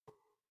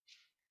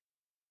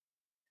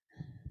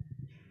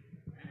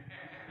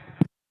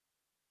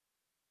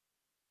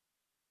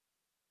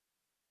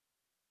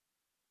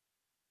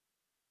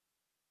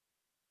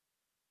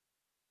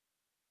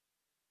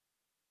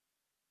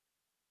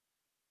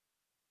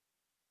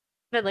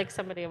Like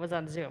somebody was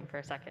on Zoom for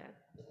a second.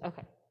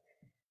 Okay.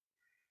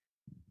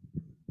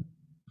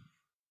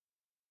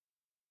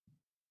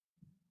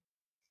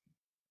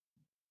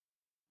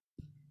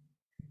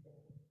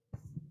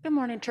 Good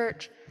morning,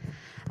 church.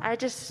 I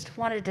just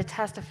wanted to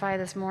testify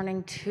this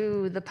morning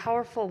to the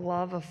powerful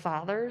love of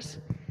fathers.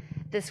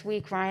 This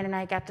week, Ryan and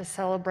I got to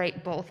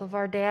celebrate both of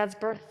our dads'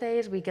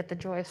 birthdays. We get the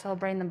joy of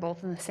celebrating them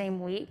both in the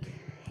same week.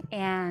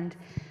 And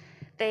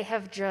they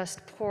have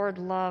just poured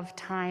love,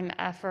 time,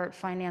 effort,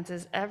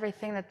 finances,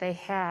 everything that they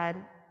had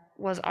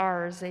was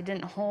ours. They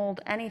didn't hold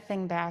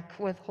anything back,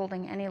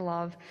 withholding any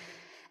love.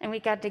 And we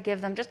got to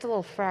give them just a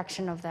little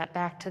fraction of that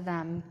back to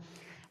them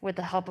with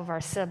the help of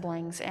our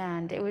siblings.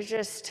 And it was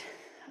just,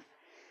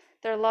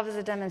 their love is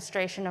a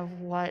demonstration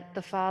of what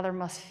the Father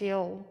must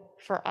feel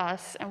for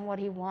us and what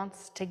he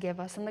wants to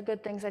give us and the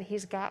good things that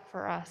he's got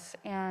for us.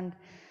 And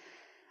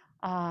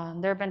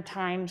there have been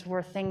times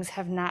where things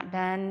have not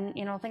been,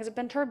 things have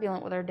been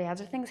turbulent with our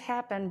dads or things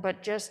happen,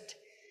 but just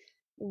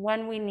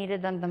when we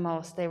needed them the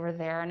most, they were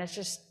there. And it's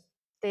just,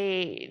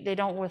 they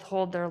don't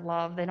withhold their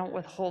love. They don't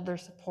withhold their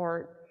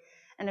support.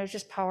 And it was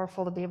just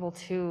powerful to be able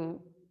to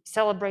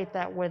celebrate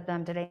that with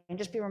them today and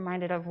just be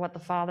reminded of what the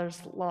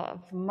Father's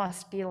love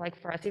must be like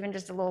for us, even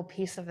just a little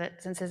piece of it,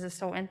 since his is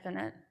so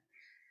infinite.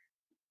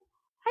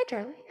 Hi,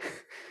 Charlie.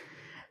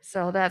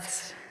 So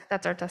that's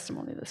our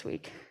testimony this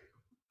week.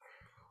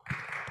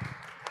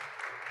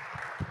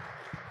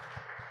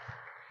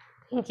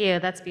 Thank you.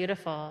 That's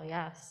beautiful.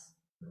 Yes.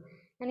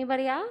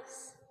 Anybody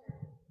else?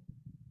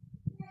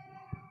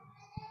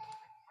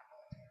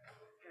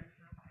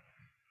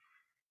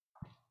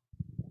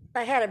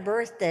 I had a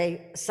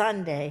birthday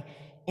Sunday,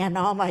 and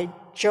all my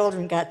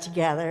children got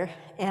together,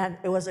 and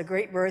it was a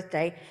great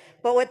birthday.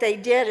 But what they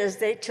did is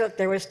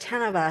there was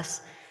 10 of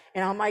us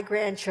and all my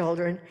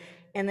grandchildren,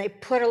 and they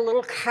put a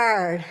little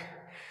card,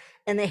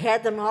 and they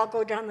had them all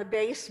go down the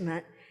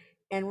basement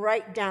and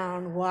write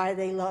down why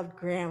they loved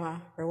grandma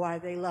or why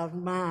they loved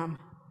mom.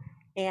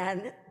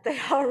 And they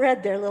all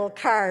read their little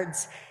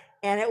cards,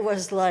 and it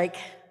was like,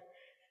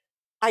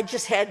 I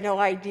just had no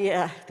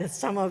idea that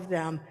some of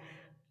them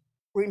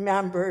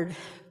remembered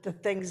the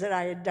things that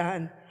I had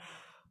done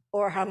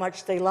or how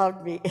much they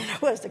loved me. And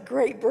it was a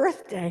great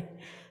birthday.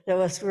 It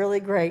was really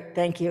great.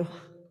 Thank you.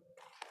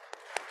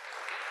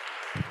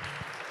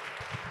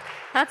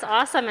 That's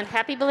awesome, and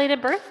happy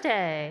belated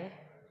birthday.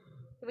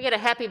 Did we get a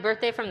happy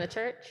birthday from the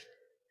church?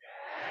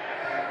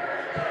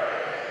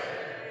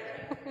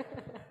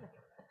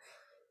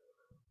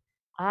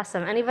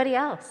 Awesome. Anybody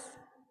else?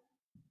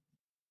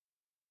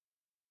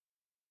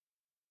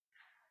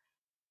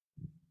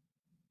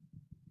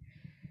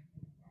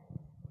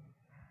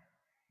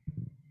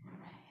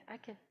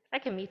 I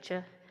can meet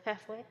you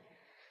halfway.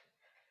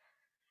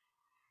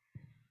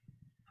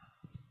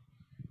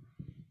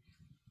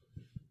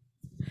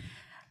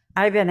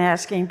 I've been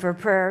asking for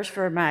prayers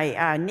for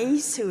my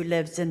niece who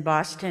lives in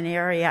Boston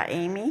area,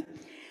 Amy,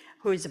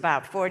 who's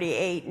about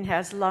 48 and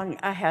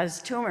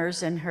has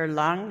tumors in her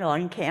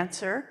lung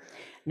cancer,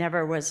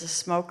 never was a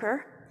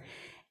smoker.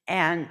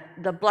 And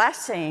the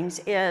blessings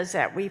is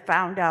that we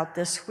found out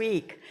this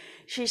week,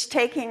 she's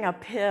taking a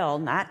pill,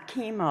 not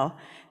chemo.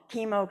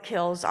 Chemo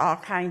kills all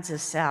kinds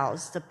of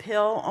cells. The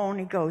pill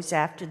only goes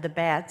after the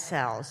bad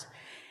cells.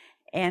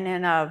 And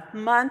in a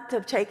month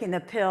of taking the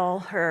pill,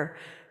 her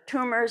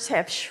tumors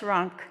have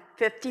shrunk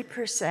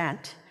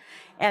 50%,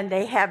 and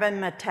they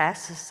haven't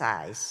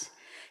metastasized.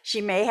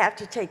 She may have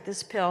to take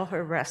this pill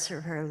the rest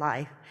of her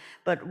life,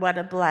 but what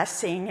a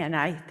blessing, and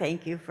I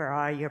thank you for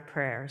all your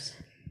prayers.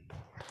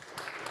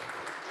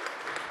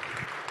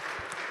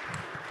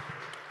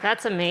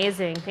 That's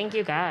amazing. Thank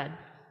you, God.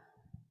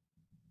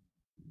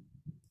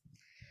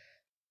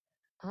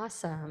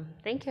 Awesome.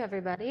 Thank you,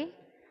 everybody.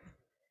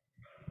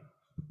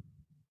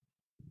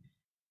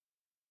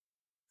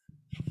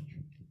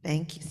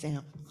 Thank you,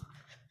 Sam.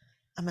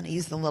 I'm going to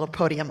use the little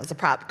podium as a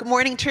prop. Good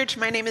morning, church.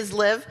 My name is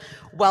Liv.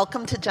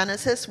 Welcome to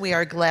Genesis. We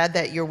are glad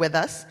that you're with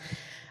us.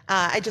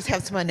 I just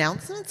have some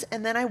announcements,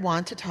 and then I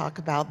want to talk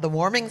about the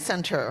Warming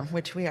Center,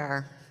 which we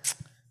are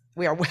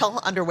well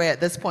underway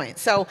at this point.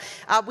 So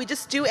we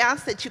just do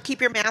ask that you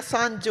keep your masks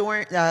on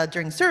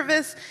during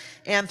service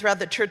and throughout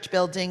the church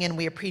building, and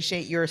we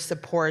appreciate your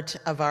support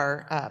of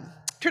our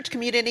church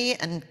community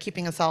and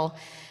keeping us all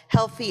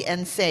healthy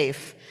and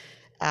safe.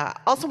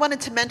 Also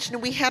wanted to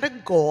mention we had a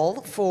goal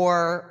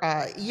for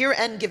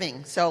year-end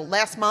giving. So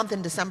last month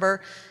in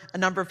December, a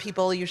number of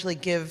people usually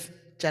give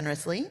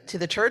generously to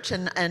the church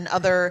and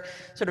other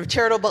sort of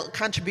charitable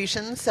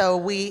contributions. So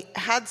we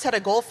had set a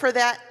goal for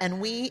that,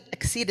 and we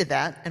exceeded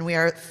that, and we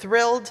are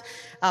thrilled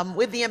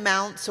with the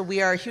amount. So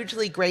we are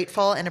hugely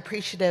grateful and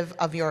appreciative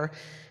of your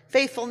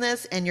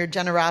faithfulness and your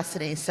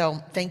generosity.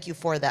 So thank you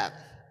for that.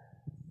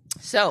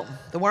 So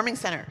the Warming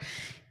Center.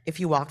 If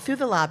you walk through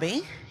the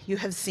lobby, you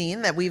have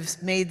seen that we've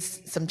made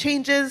some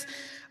changes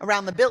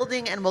around the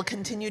building and will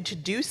continue to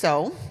do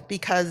so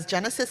because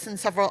Genesis and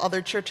several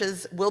other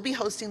churches will be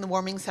hosting the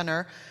Warming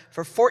Center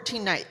for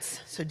 14 nights.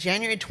 So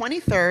January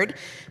 23rd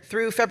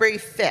through February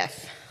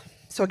 5th.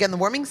 So again, the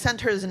Warming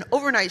Center is an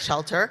overnight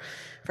shelter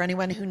for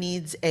anyone who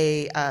needs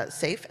a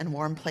safe and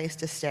warm place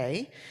to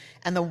stay.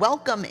 And the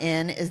Welcome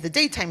Inn is the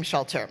daytime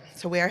shelter.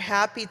 So we are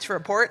happy to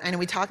report, I know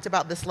we talked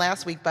about this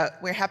last week, but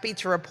we're happy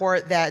to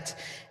report that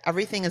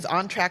everything is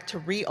on track to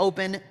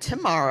reopen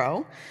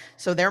tomorrow.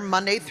 So their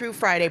Monday through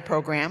Friday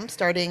program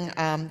starting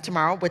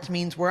tomorrow, which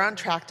means we're on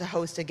track to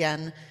host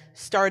again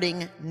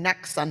starting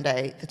next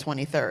Sunday, the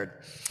 23rd.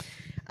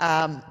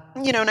 And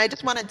I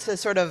just wanted to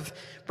sort of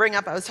bring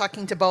up, I was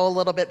talking to Bo a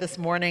little bit this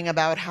morning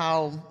about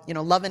how,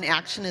 love in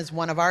action is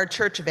one of our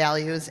church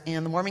values,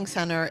 and the Warming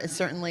Center is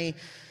certainly,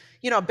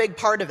 a big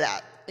part of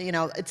that.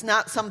 It's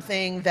not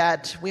something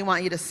that we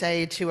want you to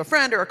say to a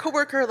friend or a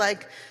coworker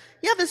like,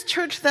 yeah, this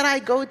church that I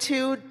go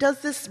to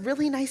does this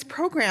really nice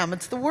program.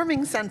 It's the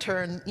Warming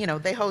Center, and,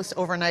 they host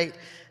overnight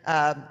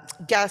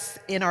guests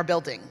in our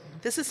building.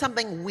 This is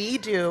something we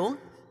do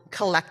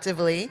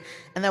collectively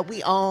and that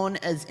we own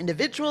as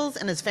individuals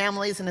and as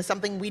families, and is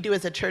something we do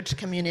as a church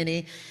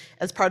community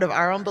as part of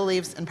our own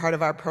beliefs and part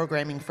of our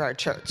programming for our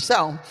church.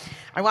 So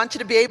I want you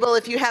to be able,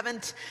 if you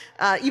haven't,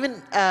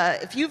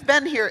 if you've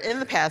been here in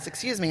the past,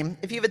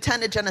 if you've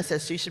attended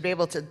Genesis, you should be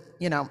able to,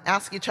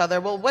 ask each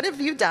other, well, what have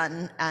you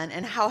done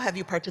and how have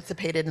you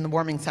participated in the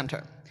Warming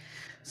Center?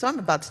 So I'm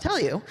about to tell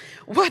you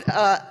what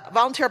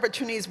volunteer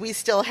opportunities we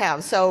still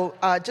have. So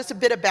just a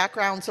bit of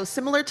background. So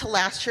similar to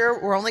last year,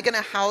 we're only going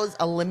to house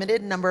a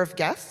limited number of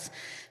guests.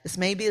 This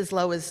may be as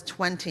low as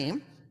 20,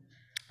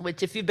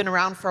 which if you've been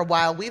around for a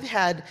while, we've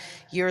had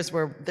years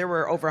where there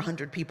were over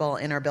 100 people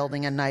in our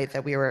building a night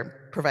that we were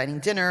providing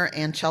dinner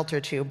and shelter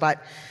to.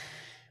 But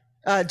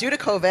due to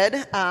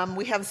COVID,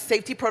 we have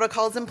safety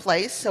protocols in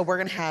place. So we're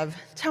going to have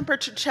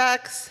temperature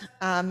checks,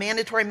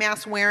 mandatory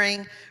mask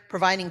wearing,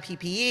 providing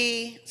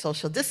PPE,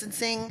 social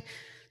distancing,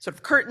 sort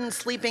of curtains,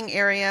 sleeping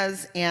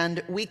areas,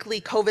 and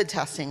weekly COVID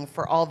testing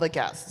for all the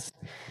guests.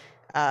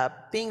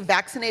 Being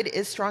vaccinated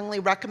is strongly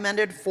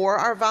recommended for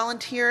our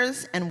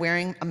volunteers, and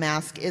wearing a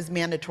mask is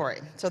mandatory.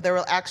 So there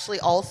will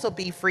actually also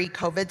be free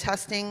COVID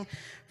testing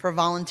for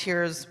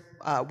volunteers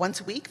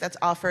once a week that's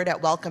offered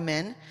at Welcome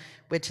Inn,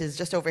 which is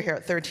just over here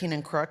at 13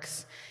 and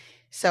Crooks.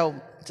 So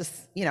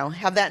just,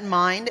 have that in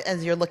mind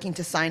as you're looking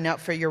to sign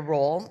up for your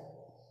role.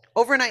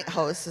 Overnight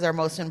hosts is our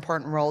most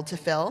important role to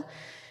fill.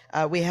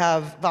 We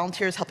have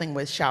volunteers helping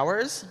with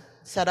showers.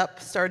 Setup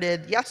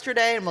started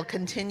yesterday and will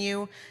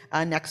continue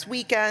next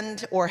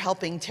weekend, or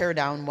helping tear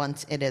down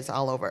once it is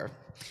all over.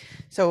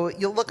 So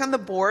you'll look on the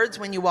boards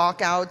when you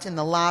walk out in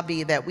the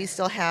lobby that we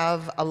still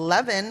have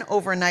 11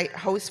 overnight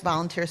host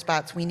volunteer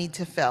spots we need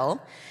to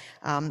fill.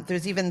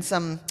 There's even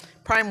some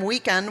prime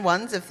weekend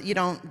ones if you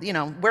don't,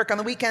 work on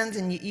the weekends,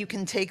 and you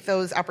can take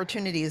those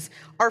opportunities.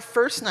 Our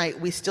first night,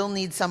 we still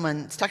need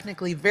someone. It's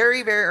technically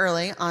very, very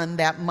early on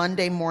that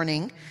Monday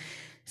morning.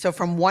 So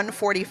from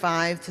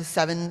 1:45 to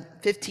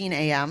 7:15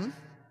 a.m.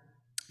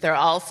 There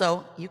are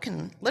also, you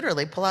can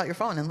literally pull out your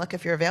phone and look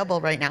if you're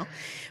available right now.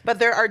 But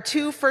there are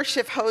 2 first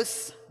shift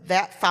hosts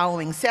that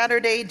following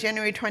Saturday,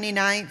 January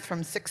 29th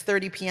from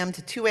 6:30 p.m.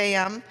 to 2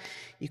 a.m.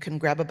 You can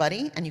grab a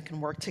buddy and you can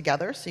work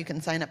together. So you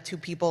can sign up 2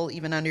 people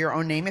even under your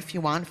own name if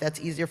you want, if that's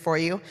easier for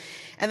you.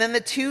 And then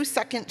the 2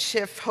 second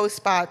shift host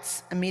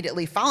spots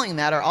immediately following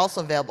that are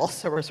also available.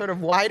 So we're sort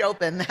of wide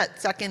open that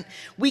second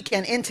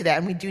weekend into that,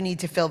 and we do need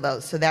to fill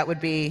those. So that would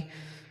be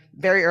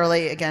very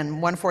early,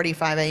 again,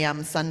 1:45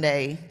 a.m.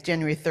 Sunday,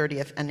 January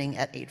 30th, ending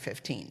at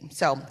 8:15.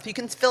 So if you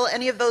can fill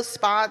any of those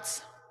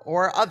spots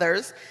or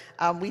others,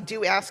 we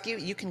do ask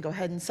you can go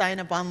ahead and sign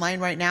up online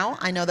right now.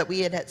 I know that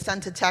we had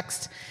sent a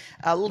text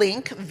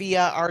link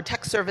via our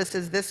text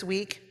services this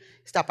week.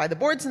 Stop by the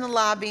boards in the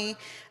lobby.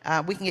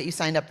 We can get you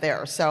signed up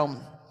there. So,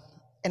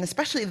 and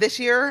especially this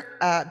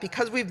year,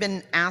 because we've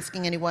been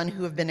asking anyone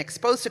who have been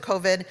exposed to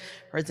COVID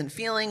or isn't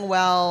feeling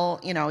well,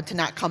 to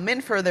not come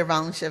in for their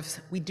volunteer shifts,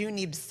 we do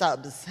need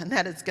subs, and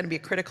that is going to be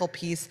a critical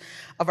piece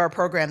of our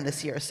program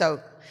this year. So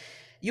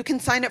you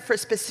can sign up for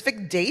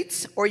specific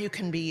dates, or you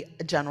can be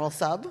a general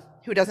sub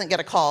who doesn't get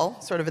a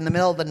call sort of in the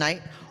middle of the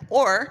night,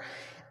 or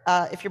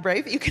if you're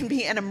brave, you can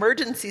be an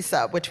emergency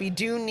sub, which we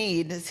do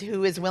need,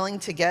 who is willing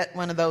to get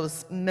one of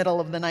those middle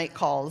of the night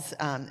calls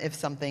if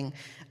something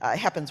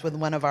happens with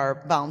one of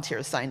our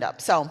volunteers signed up.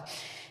 So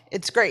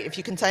it's great if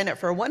you can sign up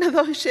for one of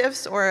those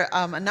shifts or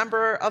a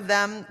number of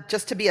them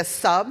just to be a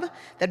sub.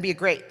 That'd be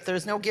great.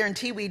 There's no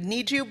guarantee we'd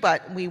need you,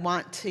 but we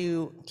want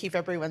to keep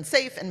everyone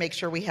safe and make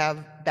sure we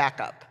have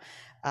backup.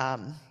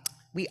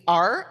 We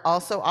are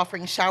also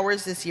offering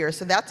showers this year,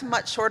 so that's a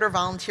much shorter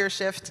volunteer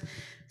shift,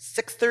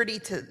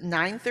 6:30 to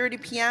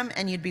 9:30 p.m.,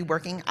 and you'd be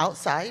working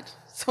outside.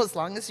 So as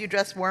long as you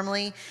dress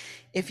warmly,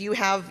 if you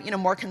have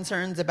more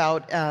concerns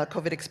about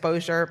COVID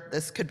exposure,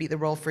 this could be the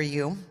role for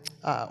you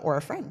or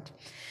a friend.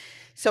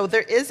 So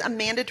there is a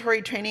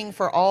mandatory training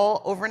for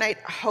all overnight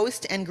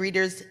host and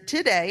greeters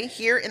today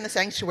here in the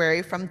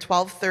sanctuary from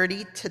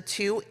 12:30 to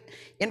 2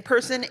 in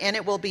person, and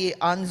it will be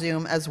on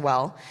Zoom as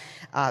well.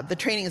 The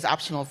training is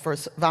optional for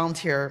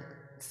volunteer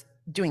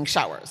doing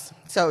showers.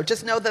 So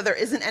just know that there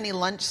isn't any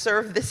lunch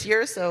served this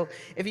year, so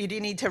if you do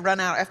need to run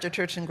out after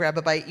church and grab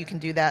a bite, you can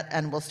do that,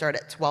 and we'll start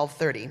at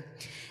 12:30.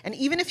 And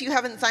even if you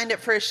haven't signed up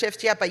for a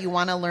shift yet, but you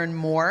want to learn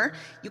more,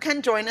 you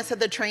can join us at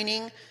the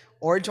training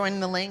or join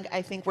the link.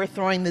 I think we're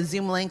throwing the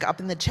Zoom link up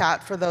in the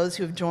chat for those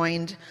who've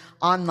joined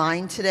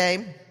online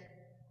today.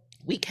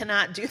 We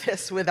cannot do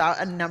this without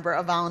a number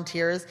of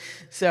volunteers,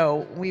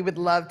 so we would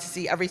love to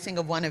see every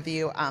single one of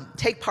you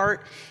take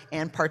part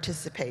and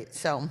participate.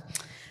 So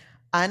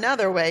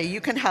another way you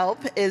can help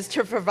is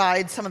to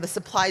provide some of the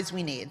supplies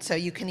we need. So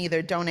you can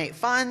either donate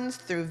funds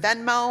through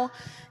Venmo.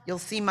 You'll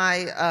see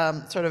my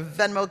sort of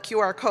Venmo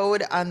QR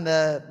code on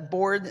the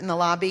board in the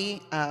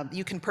lobby.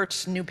 You can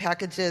purchase new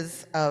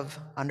packages of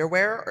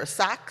underwear or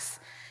socks.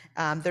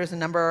 There's a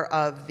number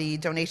of the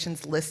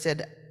donations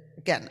listed,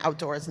 again,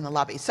 outdoors in the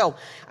lobby. So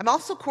I'm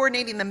also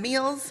coordinating the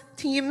meals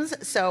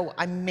teams, so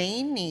I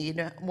may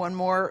need one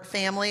more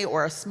family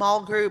or a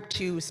small group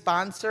to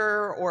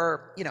sponsor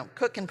or,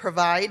 cook and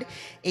provide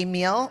a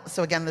meal.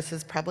 So again, this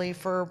is probably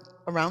for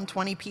around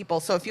 20 people.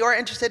 So if you're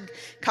interested,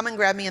 come and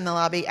grab me in the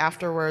lobby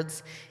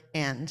afterwards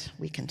and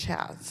we can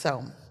chat.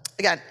 So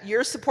again,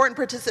 your support and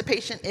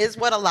participation is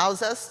what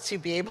allows us to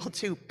be able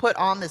to put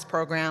on this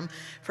program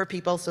for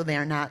people so they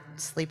are not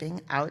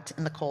sleeping out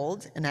in the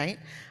cold at night.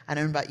 I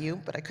don't know about you,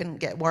 but I couldn't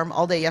get warm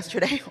all day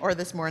yesterday or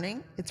this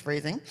morning. It's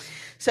freezing.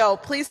 So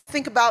please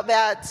think about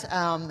that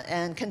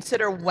and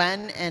consider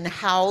when and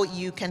how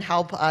you can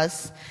help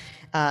us.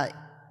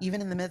 Even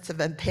in the midst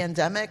of a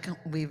pandemic,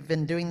 we've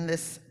been doing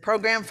this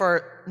program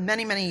for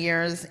many, many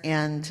years,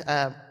 and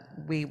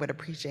we would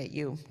appreciate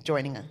you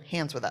joining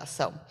hands with us.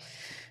 So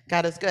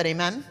God is good,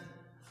 amen?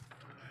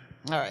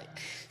 All right,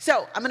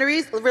 so I'm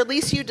going to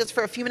release you just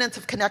for a few minutes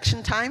of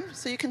connection time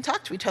so you can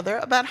talk to each other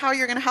about how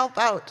you're going to help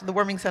out the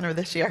Warming Center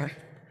this year.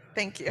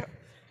 Thank you.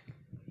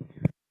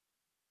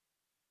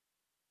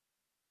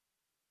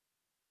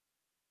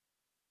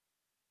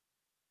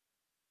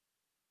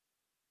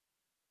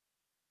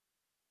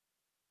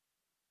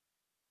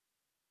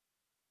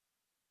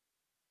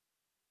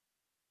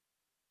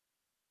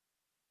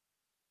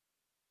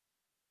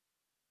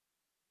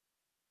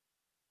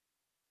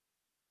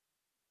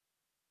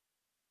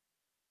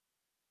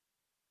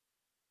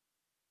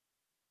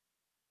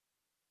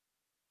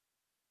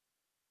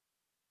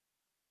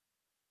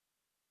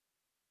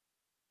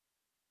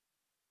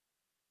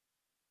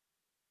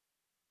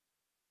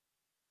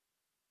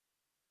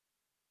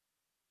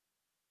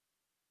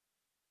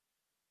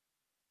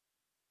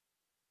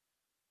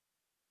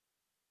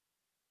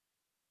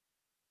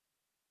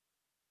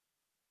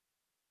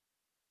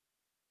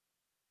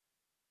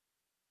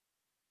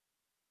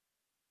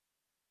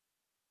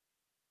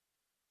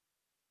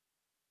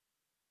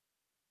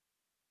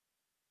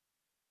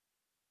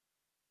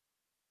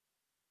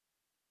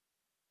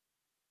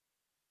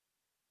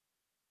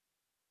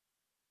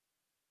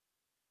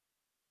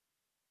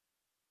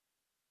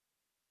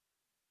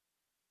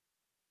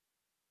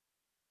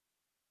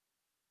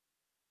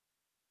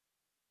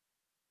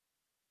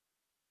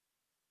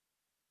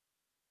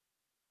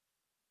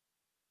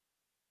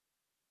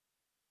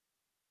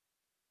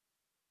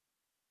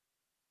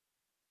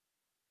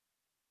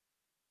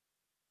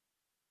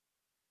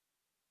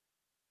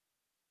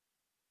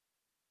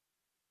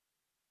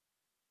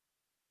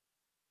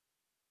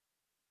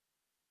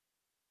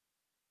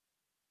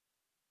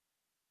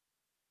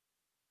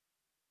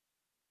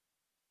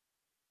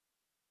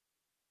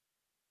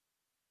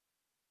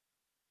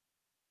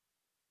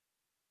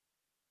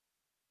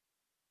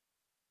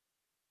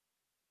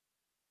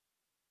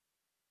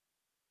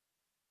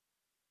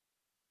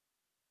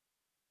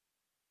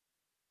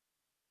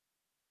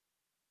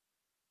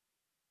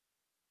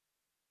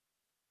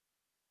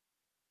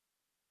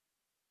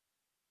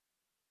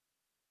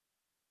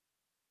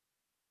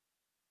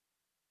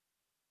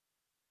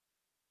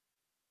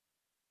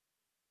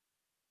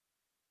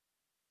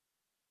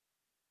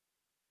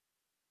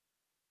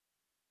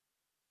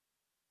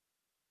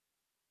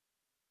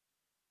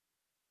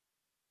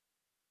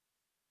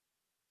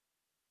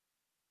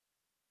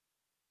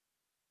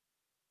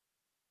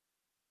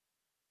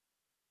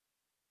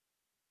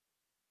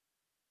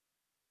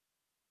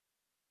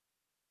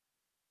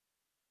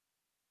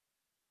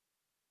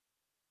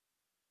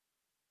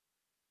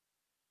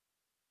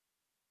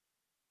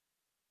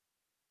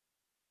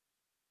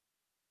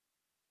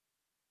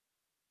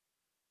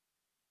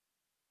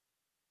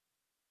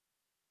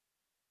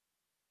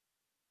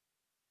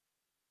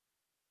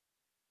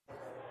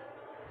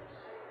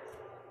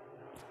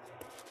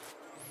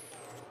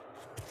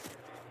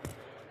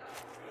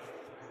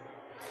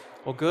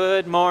 Well,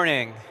 good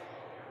morning.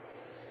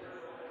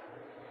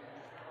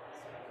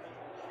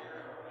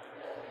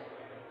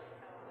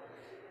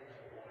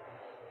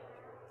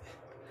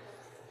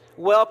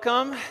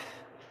 Welcome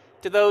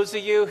to those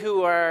of you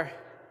who are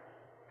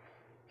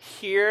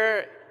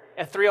here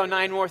at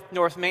 309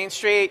 North Main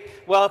Street.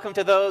 Welcome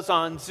to those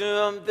on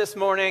Zoom this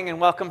morning,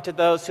 and welcome to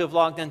those who have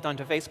logged in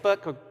onto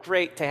Facebook. We're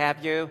great to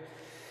have you.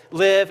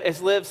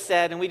 As Liv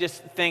said, and we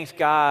just thank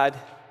God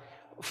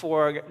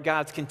for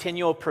God's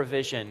continual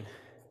provision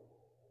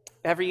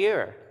every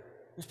year.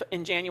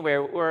 In January,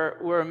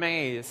 we're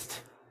amazed.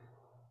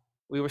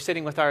 We were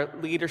sitting with our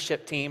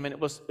leadership team, and it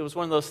was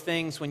one of those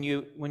things when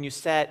you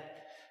set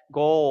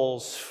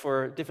goals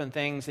for different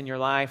things in your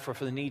life or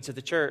for the needs of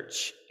the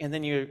church, and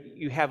then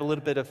you have a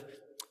little bit of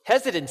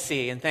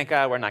hesitancy and think,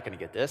 we're not going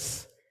to get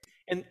this.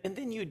 And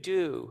then you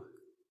do,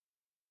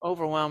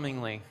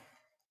 overwhelmingly.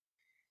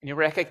 And you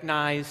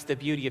recognize the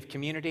beauty of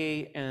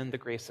community and the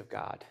grace of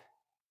God.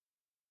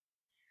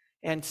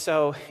 And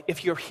so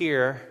if you're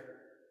here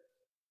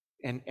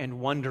and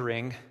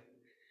wondering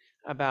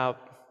about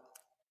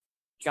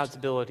God's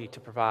ability to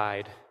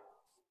provide,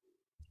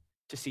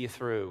 to see you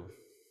through,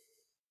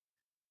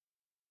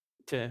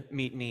 to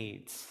meet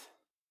needs,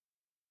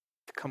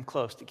 to come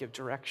close, to give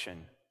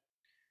direction,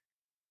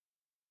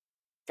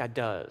 God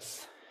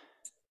does,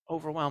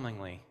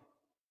 overwhelmingly.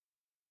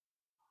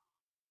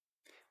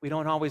 We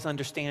don't always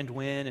understand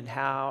when and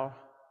how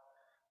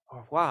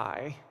or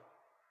why,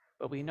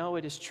 but we know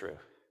it is true.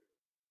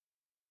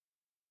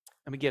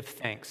 And we give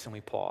thanks and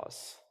we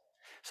pause.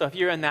 So if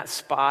you're in that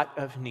spot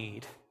of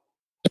need,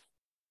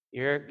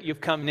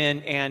 you've come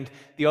in and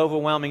the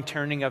overwhelming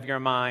turning of your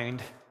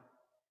mind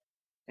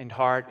and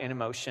heart and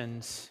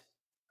emotions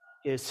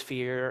is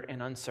fear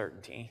and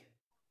uncertainty,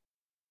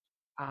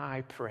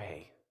 I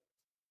pray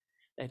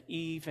that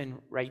even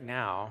right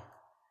now,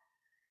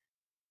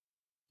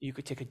 you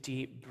could take a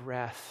deep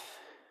breath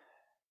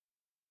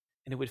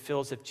and it would feel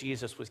as if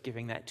Jesus was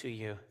giving that to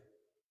you,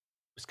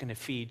 was going to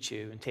feed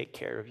you and take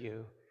care of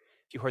you.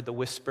 If you heard the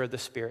whisper of the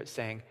Spirit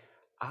saying,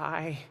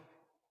 I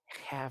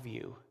have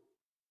you.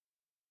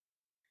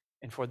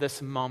 And for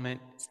this moment,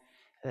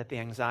 that the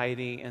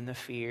anxiety and the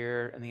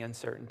fear and the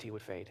uncertainty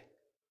would fade.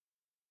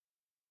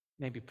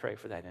 Maybe pray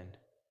for that end.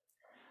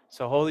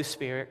 So Holy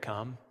Spirit,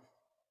 come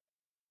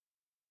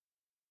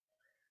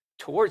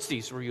towards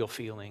these real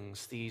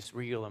feelings, these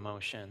real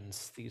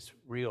emotions, these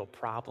real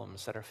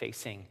problems that are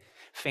facing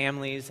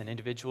families and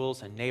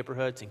individuals and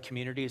neighborhoods and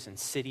communities and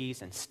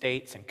cities and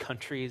states and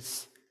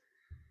countries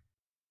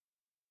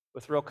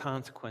with real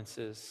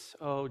consequences.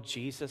 Oh,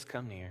 Jesus,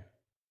 come near.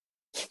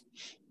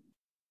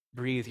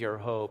 Breathe your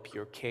hope,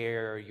 your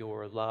care,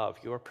 your love,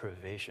 your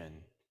provision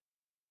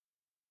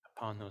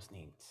upon those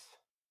needs.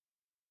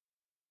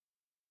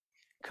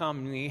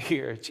 Come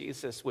near,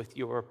 Jesus, with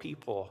your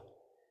people.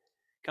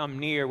 Come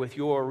near with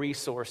your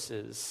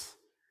resources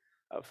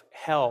of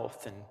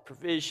health and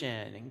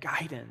provision and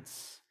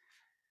guidance.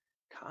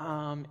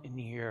 Come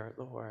near,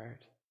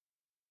 Lord.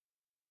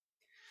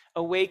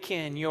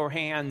 Awaken your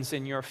hands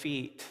and your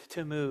feet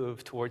to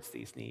move towards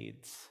these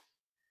needs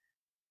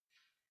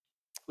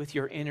with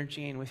your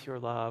energy and with your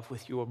love,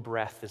 with your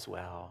breath as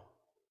well.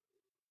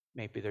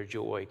 Maybe their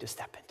joy to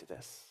step into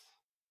this.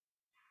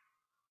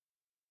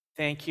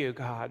 Thank you,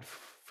 God,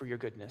 for your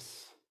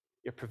goodness,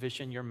 your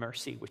provision, your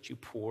mercy, which you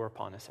pour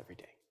upon us every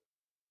day.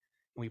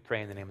 We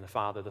pray in the name of the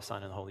Father, the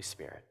Son, and the Holy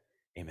Spirit.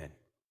 Amen.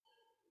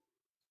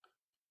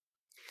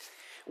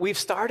 We've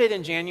started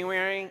in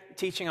January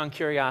teaching on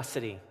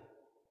curiosity.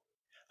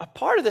 A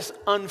part of this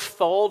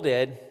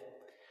unfolded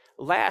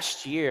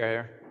last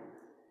year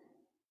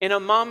in a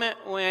moment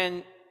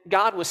when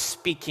God was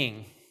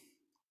speaking.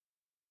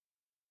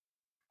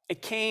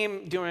 It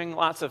came during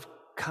lots of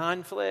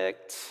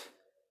conflict,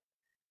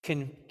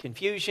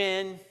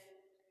 confusion,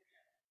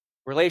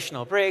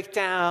 relational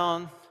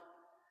breakdown,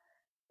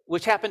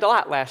 which happened a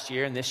lot last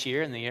year and this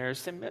year and the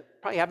years, and it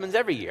probably happens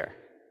every year.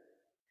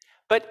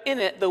 But in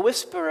it, the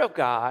whisper of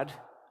God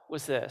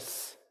was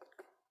this: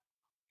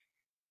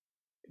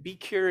 be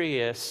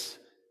curious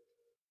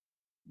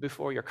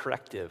before you're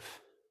corrective.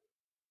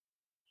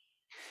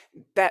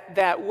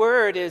 That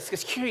word is,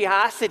 because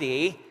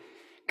curiosity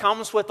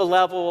comes with a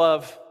level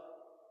of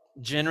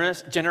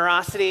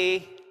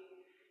generosity.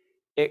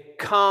 It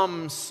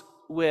comes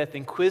with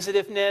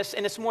inquisitiveness,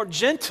 and it's more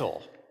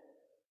gentle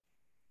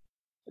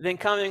than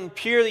coming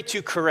purely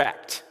to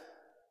correct,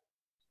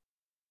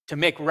 to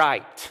make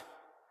right.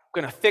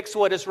 I'm going to fix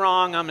what is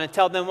wrong. I'm going to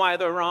tell them why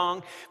they're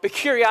wrong. But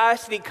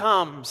curiosity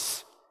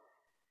comes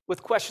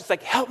with questions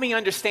like, help me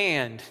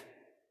understand.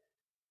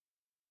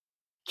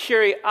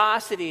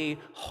 Curiosity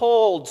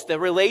holds the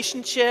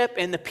relationship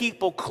and the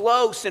people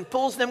close and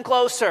pulls them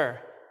closer.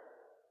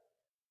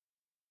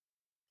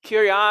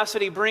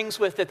 Curiosity brings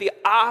with it the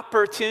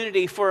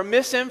opportunity for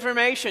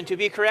misinformation to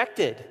be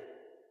corrected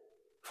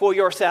for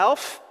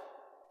yourself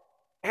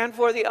and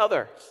for the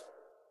other.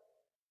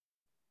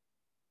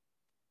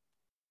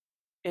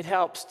 It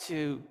helps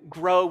to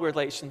grow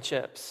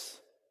relationships,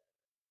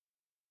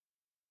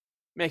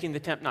 making the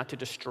attempt not to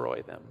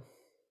destroy them.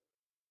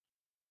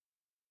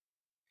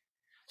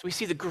 So we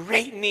see the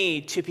great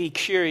need to be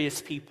curious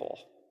people.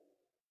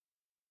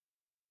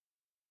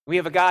 We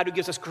have a God who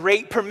gives us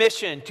great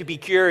permission to be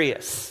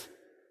curious.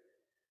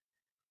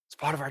 It's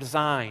part of our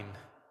design.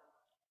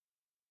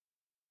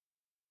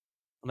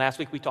 Last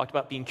week we talked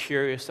about being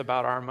curious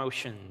about our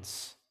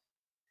emotions.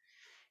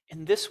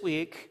 And this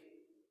week,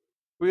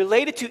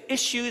 related to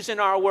issues in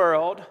our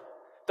world,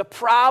 the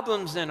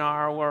problems in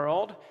our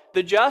world,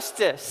 the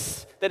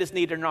justice that is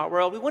needed in our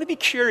world, we want to be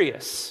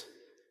curious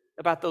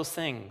about those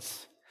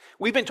things.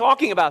 We've been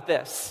talking about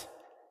this.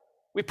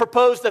 We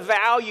proposed the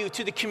value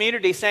to the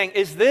community saying,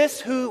 is this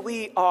who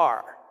we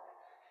are?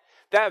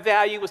 That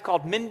value was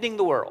called mending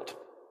the world.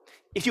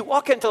 If you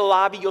walk into the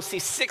lobby, you'll see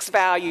 6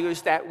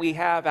 values that we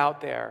have out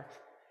there.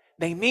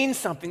 They mean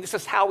something. This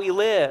is how we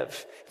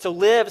live. So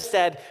Liv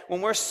said,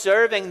 when we're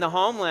serving the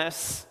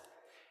homeless,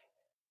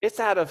 it's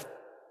out of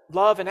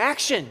love and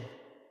action,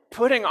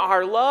 putting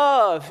our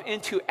love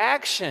into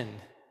action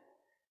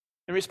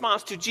in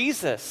response to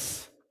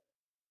Jesus.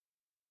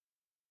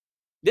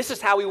 This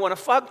is how we want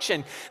to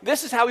function.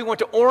 This is how we want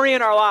to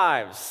orient our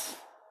lives.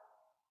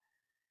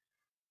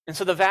 And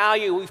so the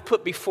value we've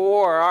put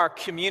before our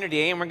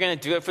community, and we're going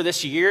to do it for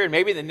this year and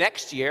maybe the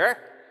next year,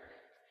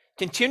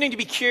 continuing to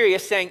be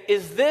curious, saying,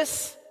 is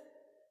this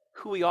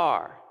who we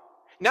are?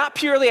 Not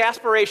purely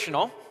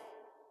aspirational,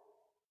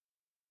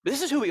 but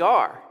this is who we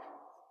are.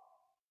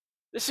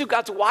 This is who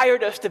God's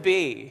wired us to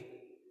be.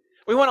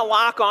 We want to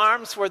lock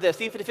arms for this,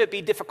 even if it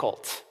be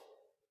difficult.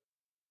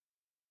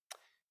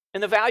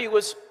 And the value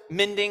was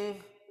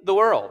mending the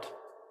world.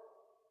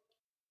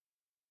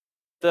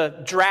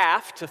 The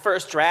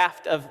first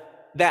draft of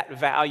that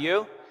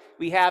value,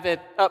 we have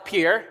it up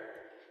here,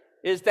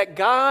 is that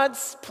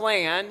God's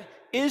plan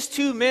is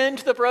to mend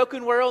the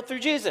broken world through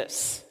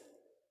Jesus.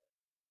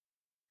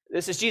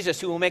 This is Jesus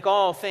who will make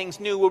all things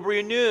new, will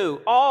renew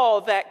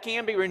all that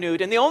can be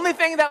renewed. And the only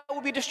thing that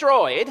will be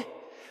destroyed,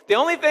 the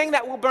only thing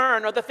that will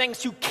burn are the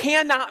things who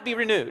cannot be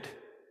renewed.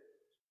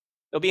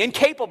 They'll be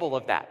incapable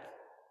of that.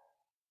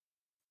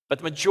 But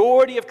the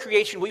majority of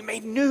creation we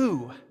made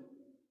new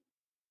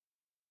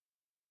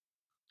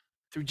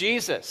through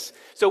Jesus.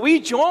 So we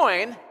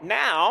join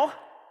now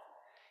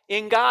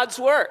in God's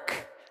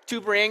work to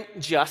bring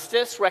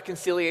justice,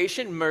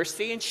 reconciliation,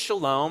 mercy, and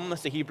shalom,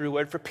 that's the Hebrew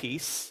word for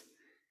peace,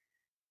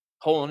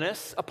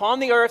 wholeness, upon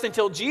the earth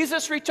until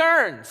Jesus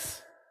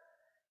returns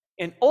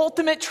in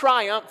ultimate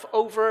triumph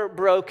over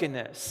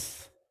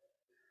brokenness.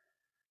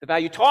 The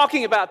value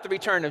talking about the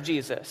return of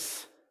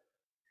Jesus,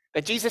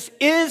 that Jesus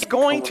is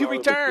going to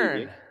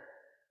return,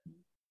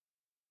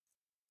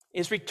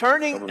 is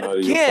returning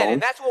again,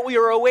 and that's what we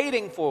are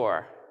awaiting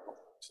for.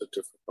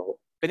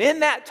 But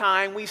in that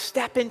time, we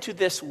step into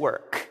this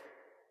work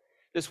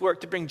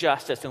to bring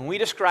justice. And when we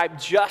describe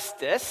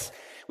justice,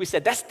 we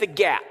said that's the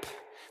gap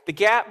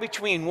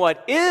between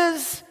what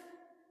is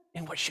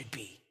and what should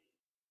be.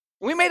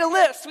 We made a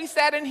list. We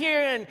sat in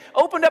here and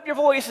opened up your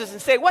voices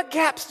and say, what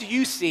gaps do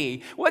you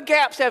see? What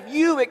gaps have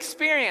you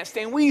experienced?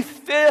 And we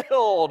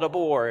filled a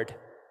board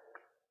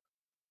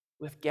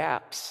with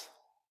gaps.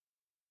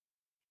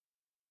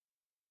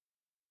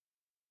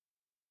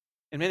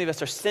 And many of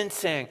us are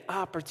sensing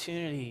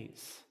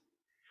opportunities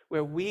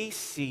where we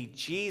see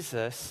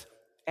Jesus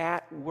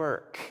at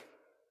work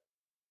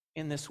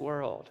in this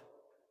world,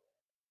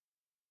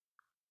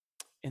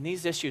 in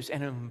these issues,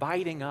 and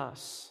inviting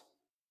us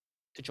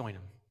to join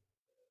him.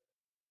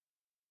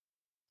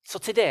 So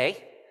today,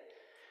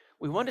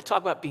 we want to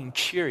talk about being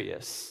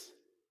curious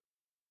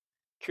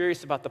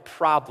about the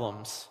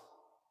problems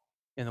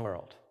in the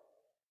world.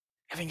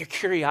 Having a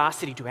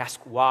curiosity to ask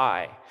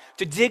why,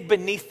 to dig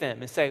beneath them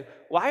and say,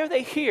 why are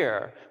they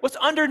here? What's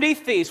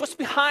underneath these? What's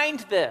behind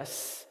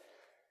this?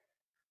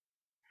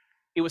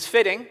 It was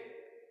fitting,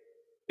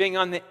 being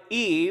on the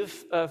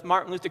eve of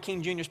Martin Luther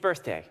King Jr.'s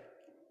birthday,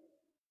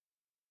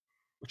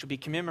 which will be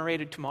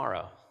commemorated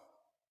tomorrow.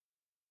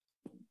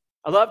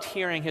 I loved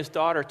hearing his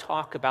daughter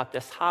talk about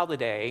this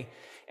holiday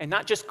and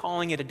not just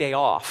calling it a day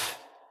off,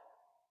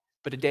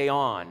 but a day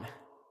on.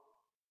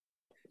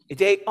 A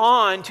day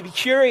on to be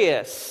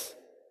curious.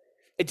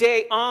 A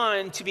day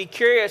on to be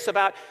curious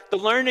about the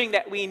learning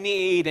that we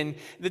need and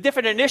the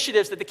different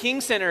initiatives that the King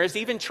Center is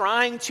even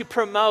trying to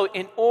promote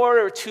in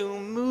order to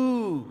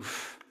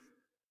move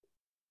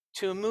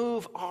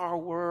our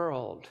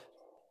world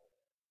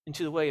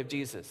into the way of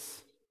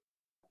Jesus.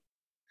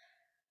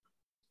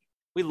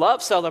 We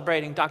love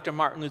celebrating Dr.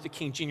 Martin Luther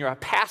King Jr., a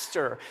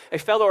pastor, a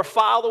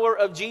follower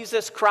of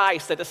Jesus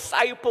Christ, a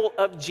disciple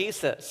of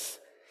Jesus.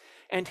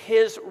 And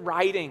his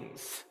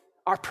writings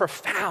are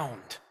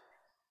profound.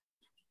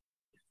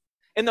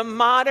 In the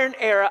modern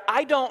era,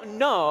 I don't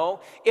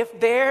know if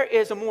there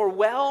is a more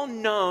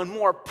well-known,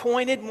 more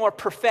pointed, more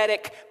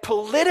prophetic,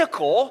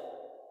 political,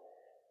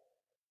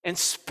 and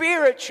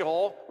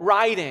spiritual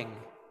writing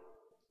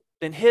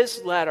than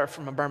his letter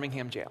from a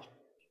Birmingham jail.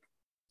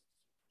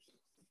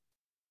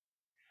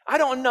 I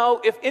don't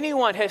know if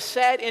anyone has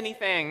said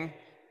anything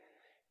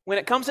when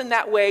it comes in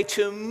that way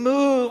to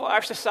move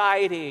our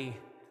society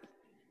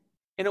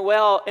in a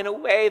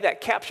way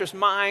that captures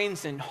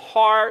minds and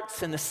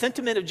hearts and the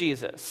sentiment of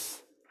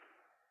Jesus,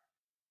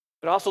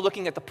 but also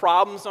looking at the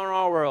problems in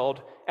our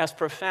world as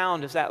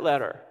profound as that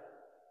letter,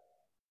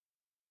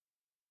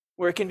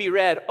 where it can be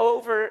read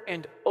over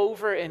and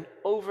over and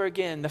over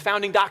again. The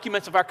founding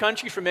documents of our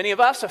country, for many of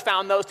us, have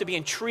found those to be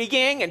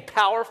intriguing and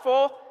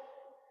powerful.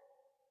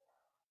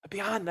 But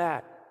beyond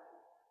that,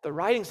 the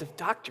writings of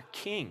Dr.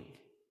 King,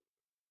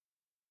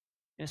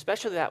 and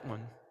especially that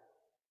one,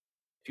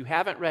 if you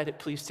haven't read it,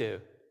 please do.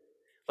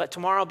 Let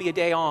tomorrow be a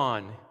day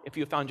on if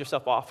you found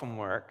yourself off from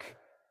work.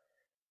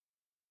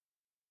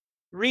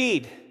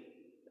 Read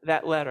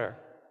that letter.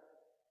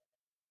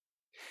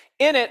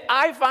 In it,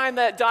 I find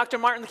that Dr.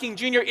 Martin Luther King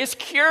Jr. is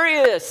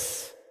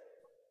curious.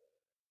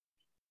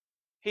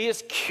 He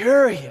is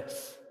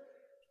curious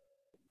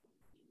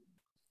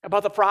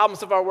about the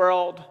problems of our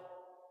world.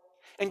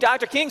 And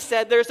Dr. King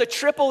said there's a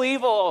triple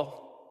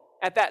evil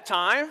at that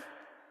time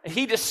that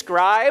he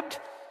described.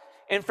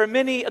 And for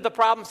many of the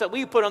problems that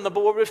we put on the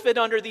board would fit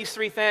under these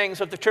three things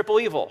of the triple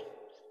evil: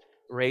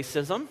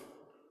 racism,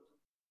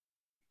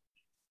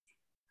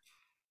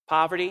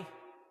 poverty,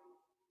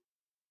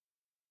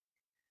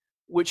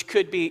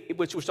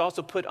 which was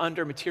also put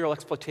under material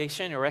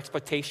exploitation or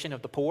exploitation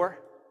of the poor,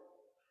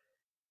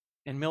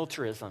 and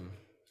militarism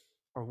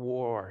or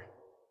war.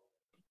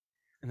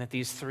 And that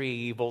these three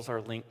evils are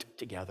linked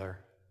together.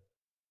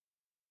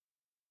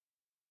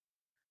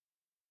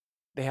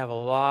 They have a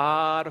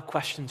lot of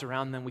questions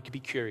around them we could be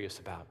curious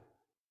about.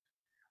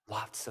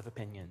 Lots of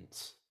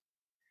opinions.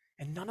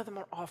 And none of them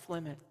are off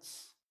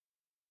limits.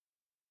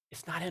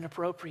 It's not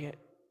inappropriate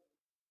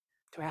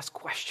to ask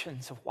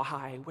questions of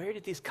why. Where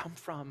did these come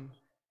from?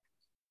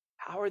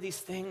 How are these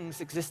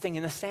things existing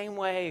in the same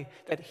way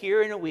that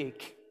here in a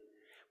week,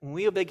 when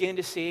we will begin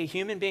to see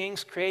human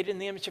beings created in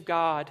the image of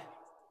God,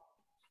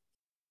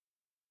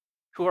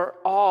 who are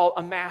all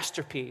a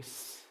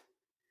masterpiece,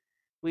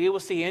 we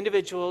will see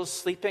individuals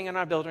sleeping in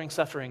our building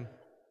suffering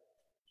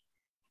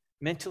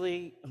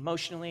mentally,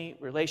 emotionally,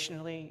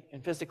 relationally,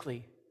 and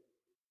physically.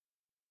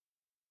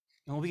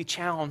 And we'll be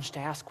challenged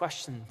to ask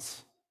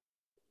questions,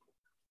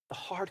 the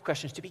hard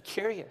questions, to be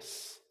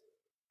curious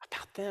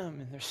about them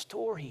and their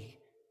story.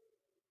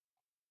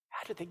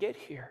 How did they get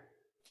here?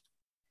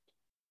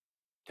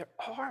 There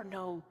are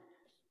no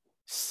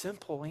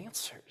simple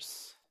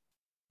answers.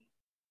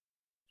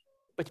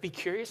 But to be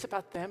curious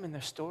about them and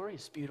their story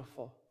is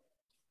beautiful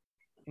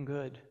and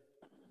good.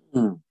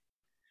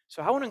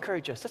 So I want to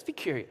encourage us, let's be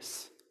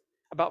curious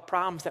about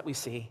problems that we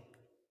see.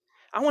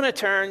 I want to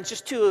turn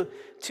just to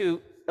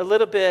a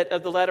little bit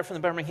of the letter from the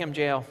Birmingham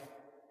jail,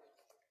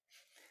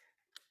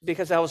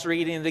 because I was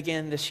reading it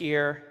again this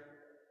year.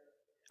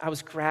 I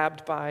was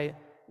grabbed by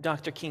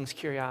Dr. King's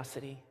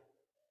curiosity.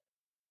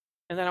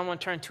 And then I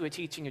want to turn to a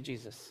teaching of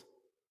Jesus.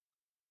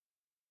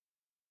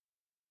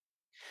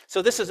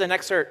 So this is an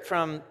excerpt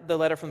from the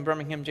letter from the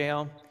Birmingham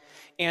jail.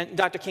 And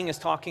Dr. King is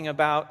talking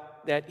about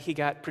that he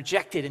got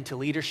projected into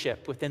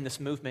leadership within this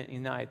movement in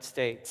the United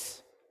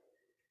States.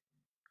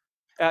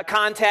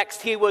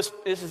 Context,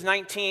 this is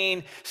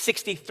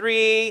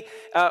 1963,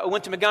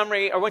 went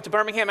to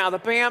Birmingham,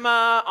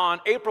 Alabama on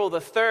April the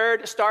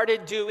 3rd,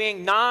 started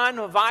doing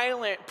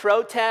non-violent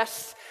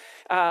protests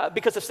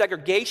because of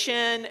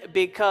segregation,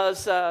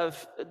 because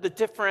of the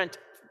different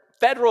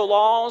federal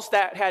laws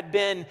that had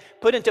been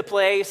put into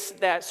place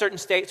that certain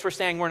states were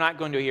saying, we're not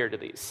going to adhere to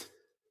these.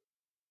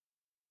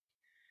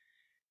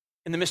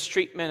 And the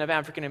mistreatment of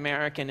African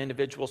American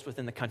individuals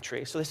within the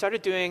country. So they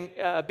started doing,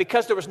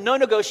 because there was no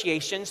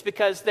negotiations,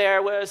 because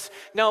there was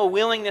no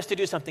willingness to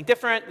do something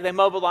different, they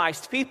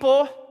mobilized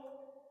people,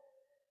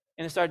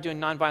 and they started doing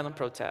nonviolent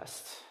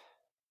protests.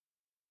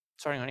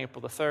 Starting on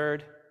April the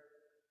 3rd,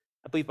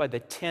 I believe by the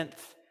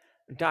 10th,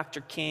 Dr.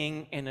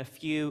 King and a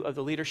few of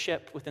the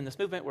leadership within this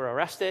movement were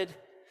arrested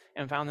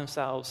and found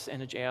themselves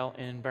in a jail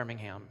in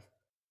Birmingham.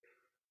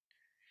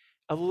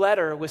 A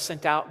letter was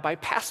sent out by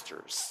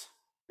pastors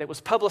that was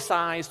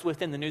publicized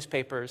within the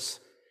newspapers,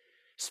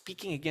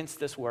 speaking against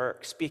this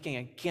work, speaking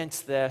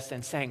against this,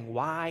 and saying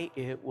why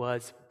it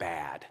was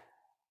bad.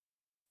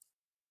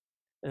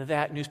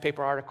 That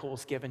newspaper article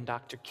was given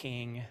Dr.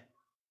 King,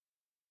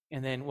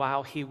 and then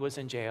while he was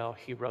in jail,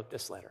 he wrote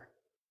this letter.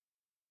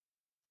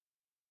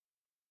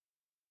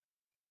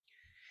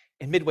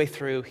 And midway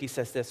through, he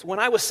says this: when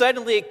I was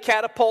suddenly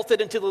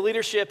catapulted into the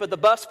leadership of the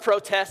bus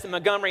protest in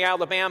Montgomery,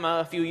 Alabama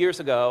a few years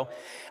ago,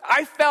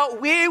 I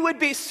felt we would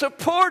be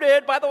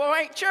supported by the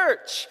white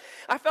church.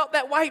 I felt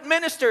that white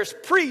ministers,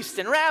 priests,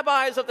 and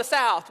rabbis of the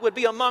South would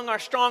be among our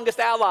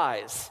strongest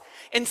allies.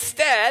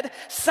 Instead,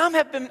 some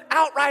have been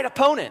outright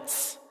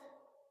opponents,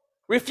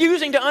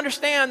 refusing to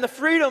understand the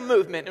freedom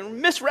movement and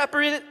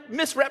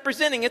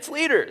misrepresenting its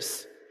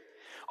leaders.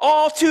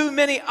 All too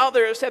many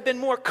others have been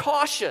more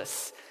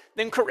cautious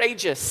than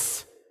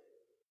courageous,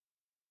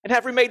 and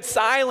have remained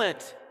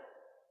silent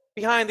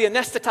behind the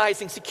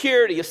anesthetizing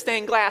security of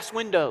stained glass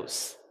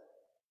windows.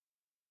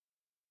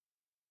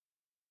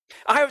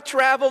 I have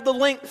traveled the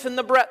length and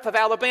the breadth of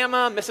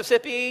Alabama,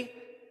 Mississippi,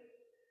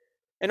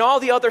 and all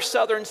the other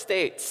southern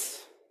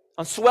states.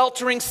 On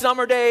sweltering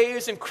summer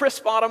days and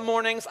crisp autumn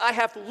mornings, I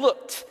have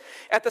looked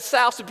at the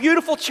South's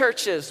beautiful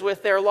churches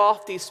with their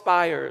lofty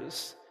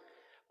spires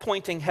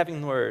pointing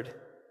heavenward.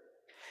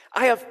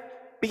 I have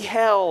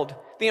beheld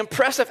the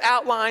impressive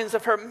outlines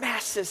of her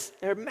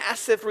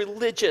massive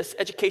religious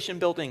education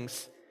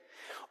buildings.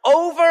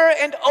 Over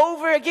and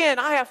over again,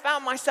 I have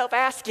found myself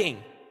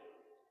asking,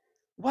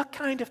 what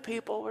kind of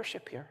people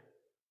worship here?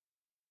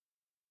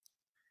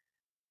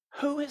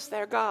 Who is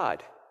their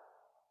God?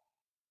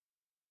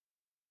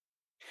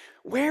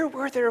 Where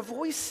were their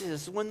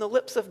voices when the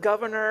lips of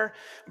Governor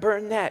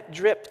Burnett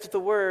dripped the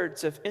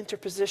words of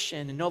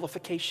interposition and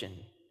nullification?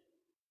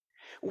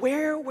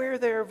 Where were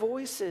their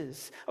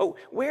voices? Oh,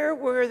 where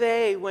were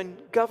they when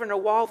Governor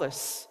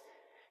Wallace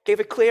gave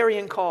a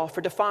clarion call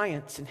for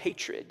defiance and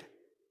hatred?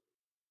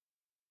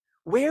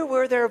 Where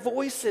were their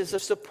voices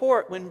of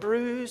support when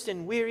bruised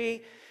and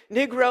weary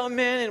Negro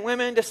men and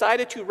women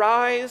decided to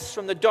rise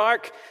from the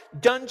dark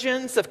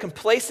dungeons of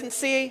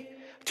complacency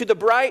to the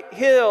bright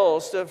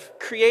hills of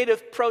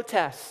creative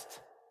protest?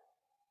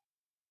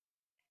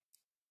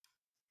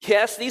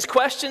 Yes, these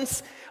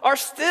questions are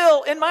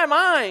still in my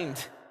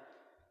mind.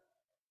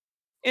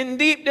 In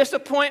deep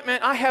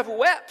disappointment, I have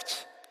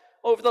wept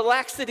over the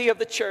laxity of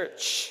the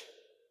church.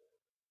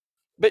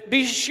 But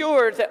be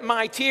sure that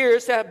my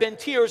tears have been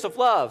tears of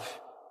love.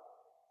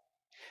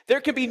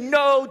 There can be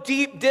no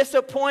deep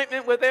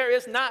disappointment where there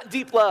is not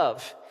deep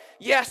love.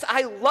 Yes,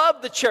 I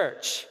love the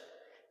church.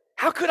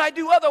 How could I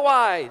do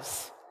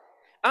otherwise?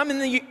 I'm in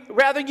the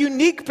rather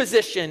unique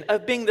position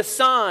of being the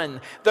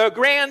son, the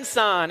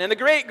grandson, and the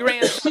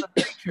great-grandson of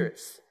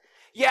preachers.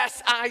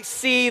 Yes, I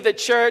see the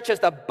church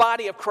as the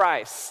body of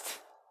Christ.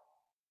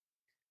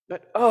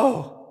 But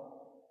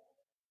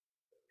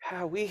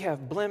how we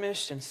have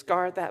blemished and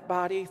scarred that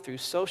body through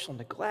social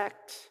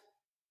neglect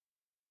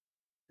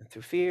and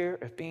through fear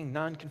of being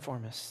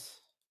nonconformists.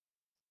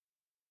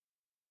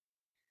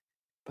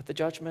 But the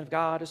judgment of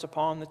God is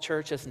upon the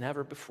church as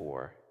never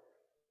before.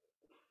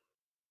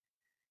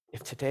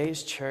 If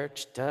today's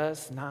church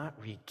does not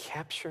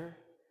recapture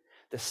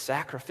the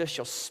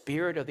sacrificial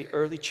spirit of the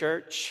early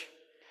church,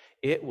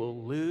 it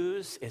will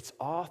lose its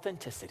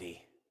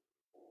authenticity,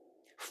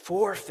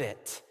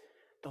 forfeit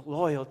the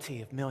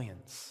loyalty of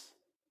millions,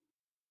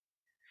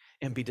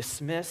 and be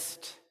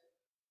dismissed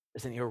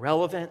as an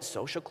irrelevant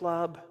social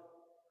club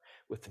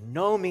with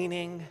no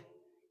meaning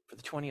for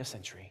the 20th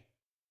century.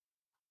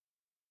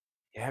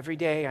 Every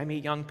day I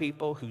meet young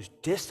people whose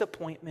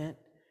disappointment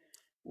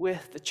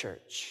with the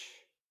church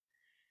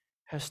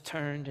has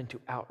turned into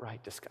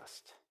outright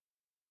disgust.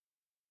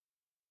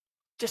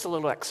 Just a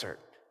little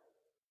excerpt,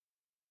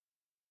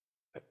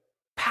 but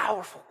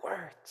powerful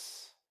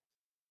words.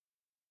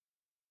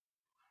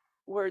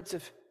 Words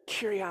of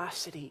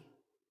curiosity.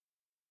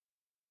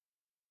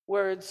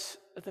 Words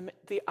of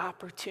the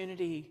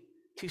opportunity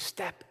to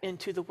step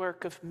into the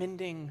work of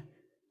mending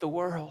the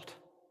world.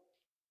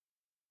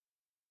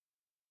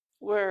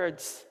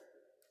 Words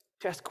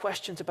to ask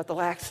questions about the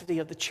laxity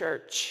of the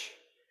church.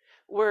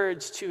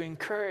 Words to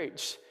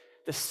encourage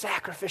the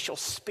sacrificial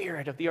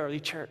spirit of the early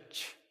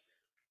church.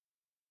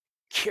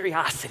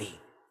 Curiosity.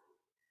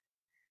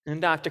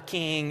 And Dr.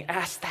 King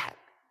asked that.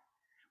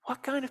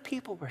 What kind of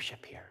people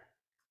worship here?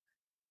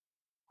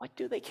 What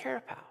do they care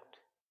about?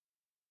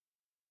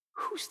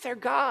 Who's their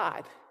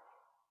God?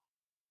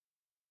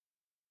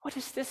 What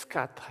is this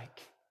God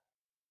like?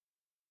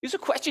 These are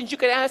questions you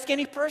could ask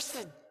any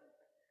person.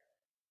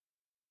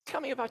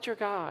 Tell me about your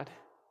God.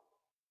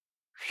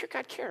 What does your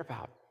God care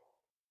about?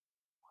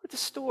 What are the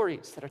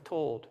stories that are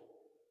told?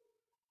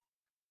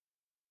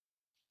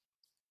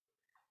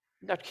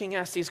 Dr. King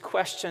asks these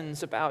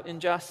questions about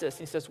injustice.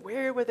 He says,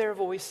 where were their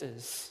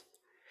voices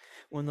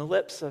when the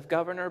lips of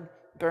Governor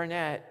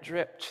Burnett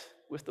dripped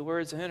with the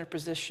words of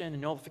interposition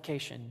and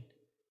nullification?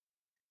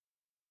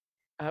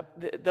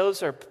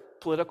 Those are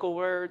political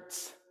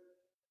words.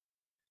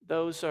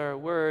 Those are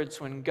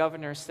words when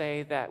governors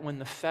say that when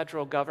the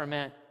federal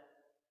government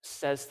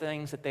says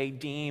things that they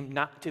deem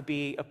not to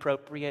be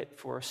appropriate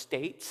for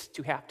states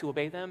to have to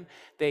obey them,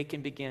 they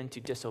can begin to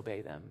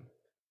disobey them.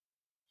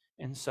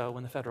 And so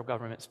when the federal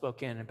government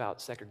spoke in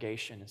about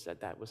segregation and said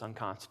that was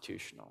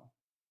unconstitutional,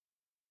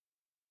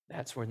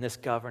 that's when this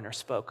governor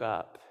spoke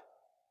up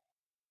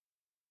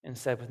and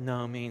said, with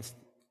no means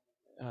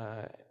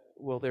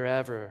will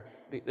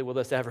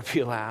this ever be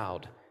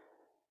allowed.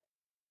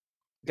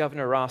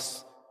 Governor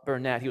Ross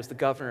Burnett, he was the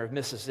governor of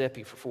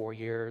Mississippi for 4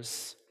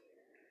 years.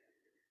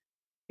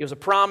 He was a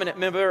prominent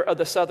member of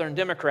the Southern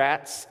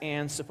Democrats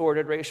and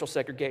supported racial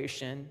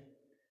segregation.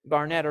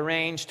 Barnett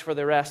arranged for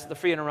the arrest of the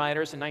Freedom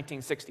Riders in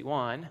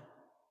 1961,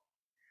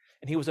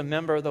 and he was a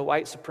member of the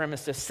white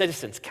supremacist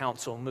Citizens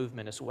Council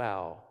movement as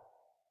well.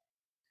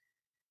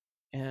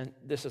 And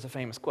this is a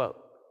famous quote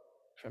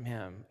from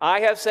him.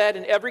 I have said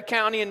in every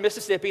county in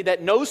Mississippi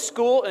that no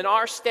school in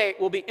our state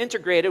will be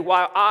integrated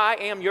while I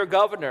am your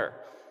governor.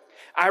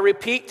 I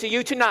repeat to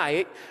you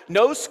tonight,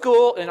 no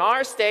school in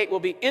our state will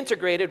be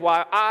integrated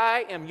while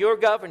I am your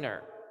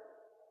governor.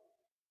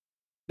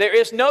 There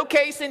is no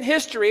case in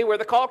history where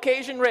the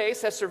Caucasian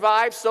race has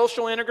survived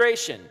social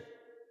integration.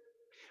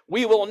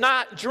 We will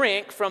not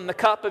drink from the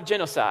cup of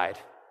genocide.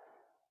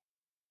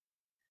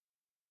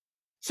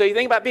 So you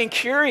think about being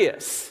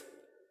curious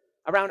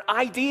around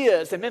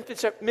ideas and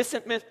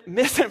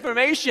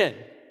misinformation.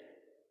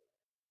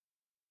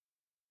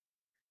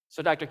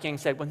 So Dr. King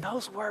said, when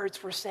those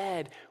words were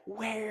said,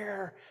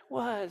 where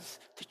was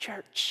the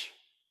church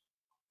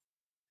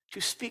to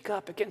speak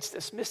up against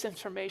this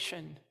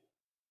misinformation?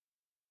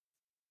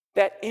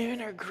 That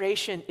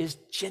integration is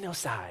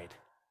genocide.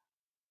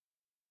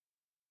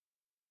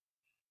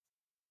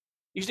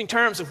 using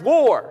terms of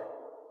war.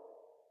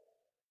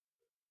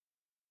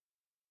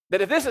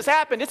 That if this has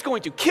happened, it's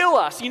going to kill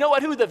us. You know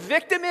who the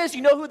victim is?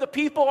 You know who the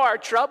people are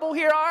trouble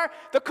here are?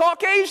 The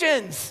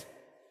Caucasians.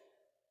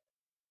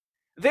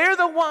 They're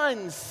the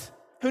ones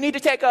who need to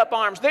take up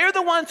arms. They're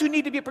the ones who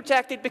need to be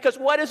protected because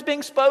what is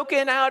being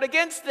spoken out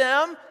against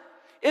them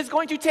is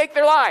going to take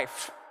their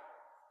life.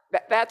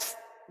 That's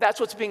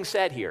what's being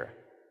said here.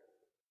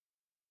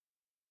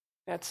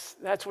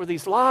 That's where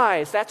these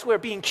lies, that's where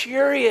being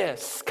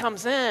curious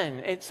comes in.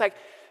 It's like,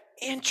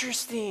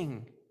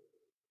 interesting.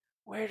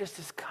 Where does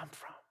this come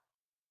from?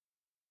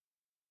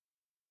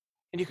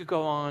 And you could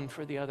go on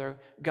for the other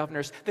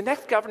governors. The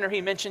next governor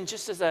he mentioned,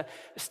 just as a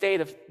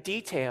state of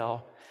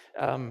detail,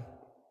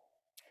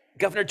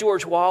 Governor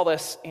George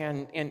Wallace,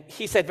 and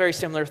he said very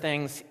similar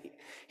things.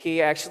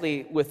 He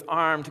actually, with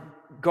armed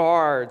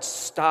guards,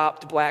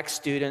 stopped black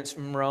students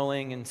from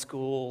enrolling in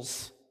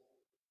schools.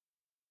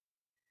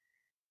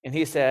 And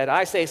he said,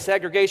 I say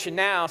segregation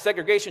now,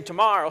 segregation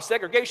tomorrow,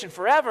 segregation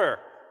forever.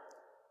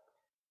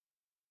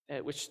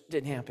 Which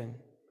didn't happen.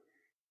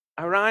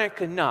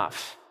 Ironic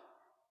enough,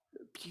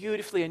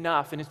 beautifully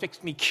enough, and it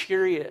makes me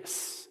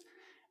curious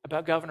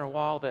about Governor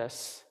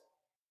Wallace.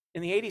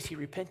 In the 80s, he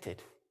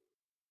repented.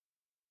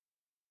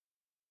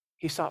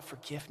 He sought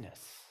forgiveness.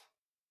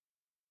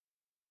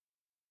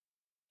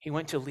 He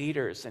went to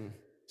leaders and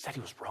said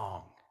he was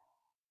wrong.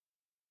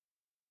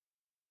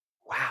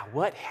 Wow,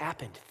 what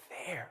happened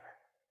there?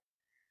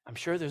 I'm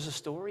sure there's a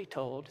story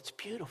told. It's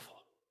beautiful.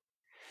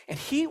 And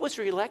he was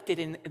reelected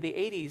in the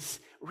 80s,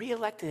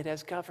 reelected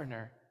as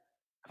governor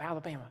of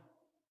Alabama.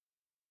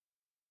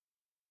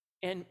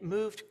 And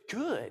moved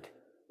good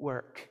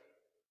work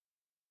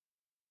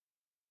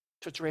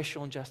towards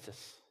racial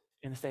injustice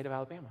in the state of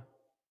Alabama.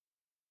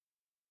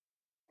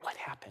 What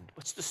happened?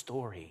 What's the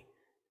story?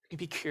 You can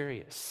be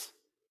curious.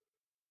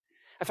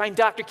 I find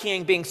Dr.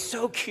 King being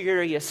so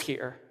curious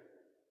here,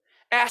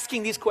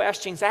 asking these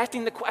questions,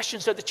 asking the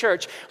questions of the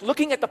church,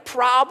 looking at the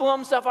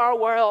problems of our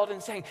world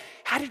and saying,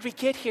 how did we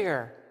get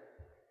here?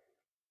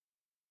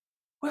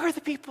 Where are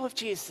the people of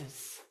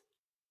Jesus?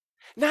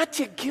 Not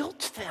to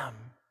guilt them,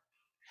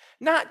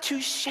 not to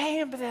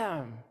shame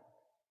them,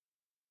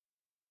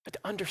 but to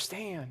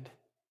understand.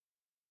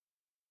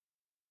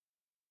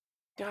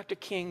 Dr.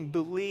 King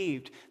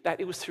believed that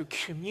it was through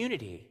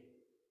community,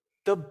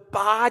 the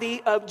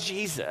body of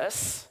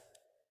Jesus,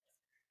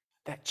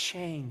 that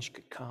change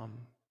could come.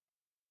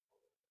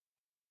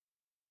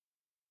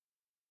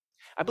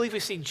 I believe we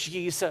see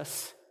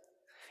Jesus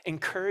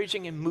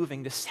encouraging and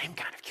moving the same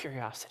kind of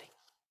curiosity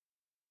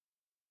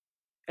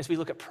as we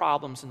look at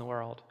problems in the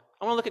world.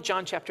 I want to look at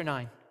John chapter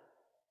 9.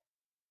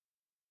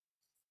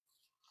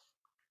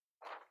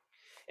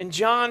 In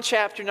John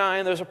chapter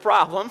 9, there's a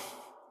problem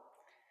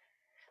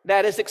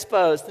that is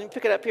exposed. Let me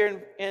pick it up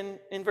here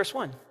in verse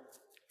 1.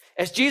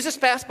 As Jesus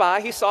passed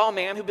by, he saw a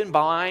man who'd been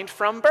blind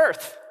from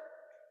birth.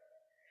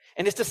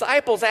 And his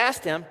disciples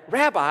asked him,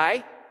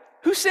 Rabbi,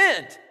 who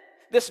sinned,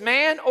 this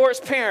man or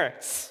his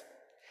parents,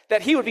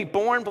 that he would be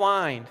born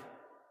blind?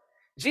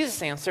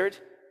 Jesus answered,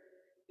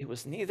 it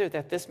was neither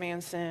that this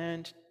man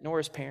sinned nor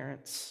his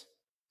parents,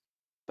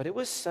 but it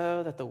was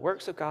so that the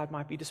works of God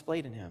might be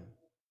displayed in him.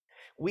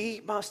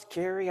 We must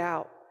carry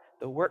out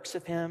the works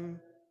of him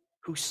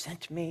who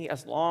sent me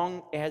as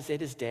long as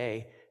it is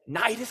day.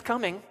 Night is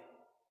coming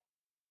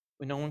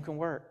when no one can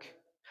work.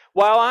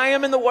 While I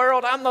am in the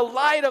world, I'm the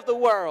light of the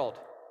world.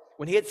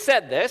 When he had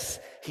said this,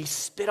 he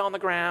spit on the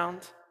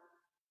ground.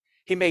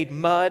 He made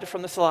mud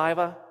from the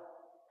saliva,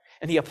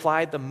 and he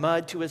applied the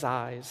mud to his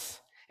eyes.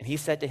 And he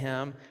said to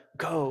him,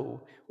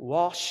 go,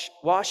 wash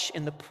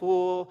in the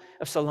pool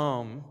of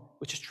Siloam,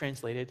 which is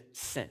translated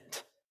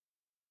sent.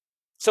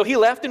 So he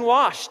left and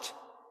washed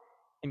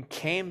and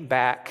came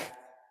back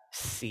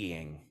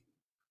seeing.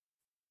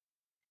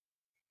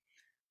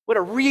 What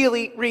a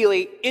really,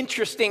 really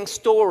interesting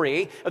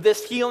story of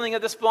this healing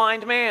of this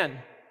blind man.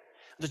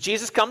 So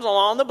Jesus comes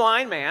along the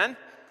blind man,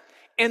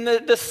 and the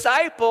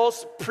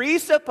disciples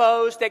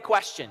presupposed a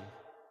question.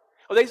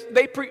 Well,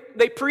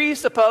 they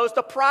presupposed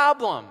a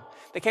problem.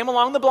 They came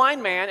along the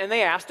blind man, and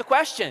they asked a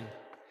question.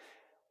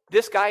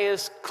 This guy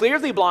is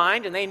clearly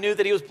blind, and they knew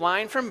that he was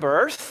blind from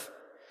birth.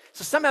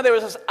 So somehow there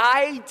was this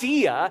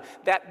idea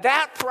that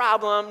that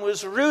problem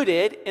was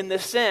rooted in the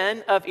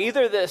sin of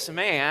either this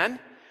man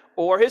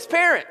or his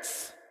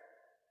parents.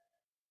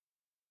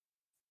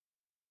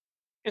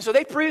 And so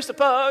they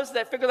presupposed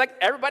that, figured like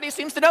everybody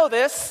seems to know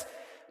this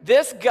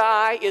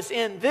guy is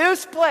in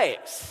this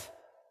place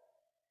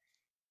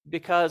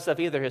because of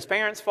either his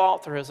parents'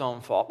 fault or his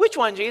own fault. Which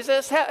one,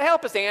 Jesus?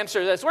 Help us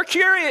answer this. We're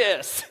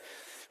curious.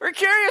 We're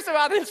curious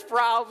about this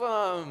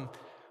problem.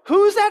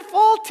 Who's at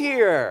fault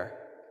here?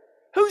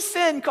 Whose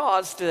sin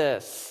caused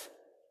this?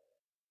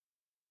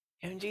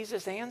 And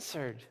Jesus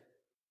answered,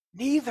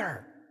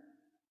 neither.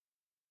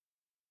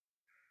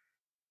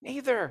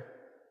 Neither.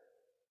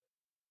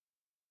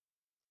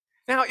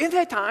 Now, in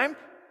that time,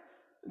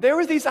 there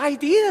were these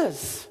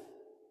ideas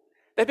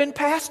that had been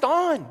passed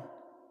on.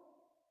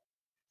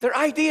 They're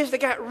ideas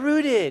that got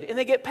rooted and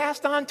they get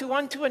passed on to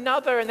one to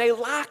another and they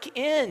lock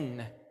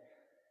in.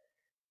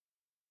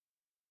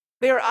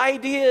 They are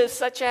ideas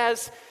such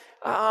as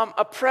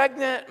a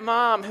pregnant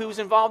mom who's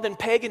involved in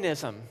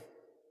paganism.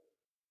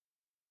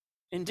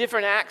 In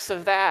different acts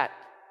of that,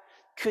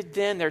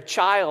 their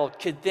child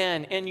could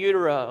then, in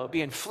utero,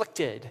 be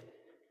inflicted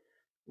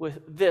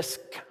with this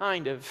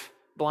kind of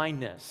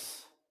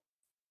blindness.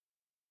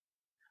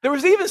 There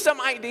was even some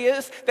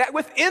ideas that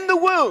within the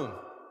womb,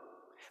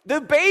 the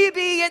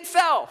baby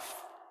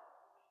itself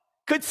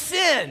could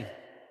sin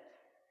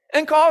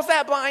and cause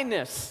that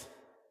blindness.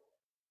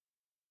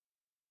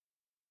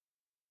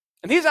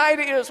 And these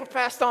ideas were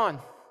passed on.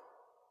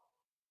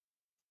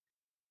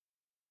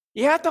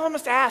 You have to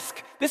almost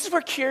ask, this is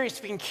where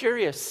being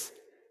curious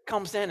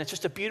comes in. It's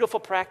just a beautiful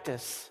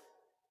practice.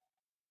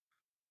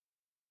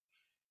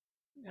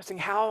 Asking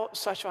how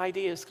such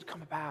ideas could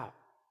come about.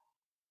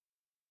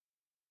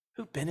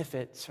 Who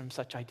benefits from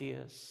such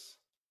ideas?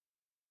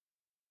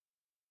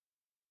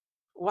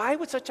 Why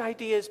would such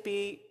ideas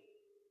be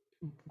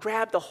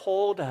grabbed a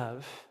hold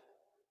of?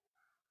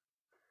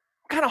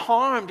 What kind of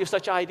harm do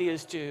such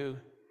ideas do?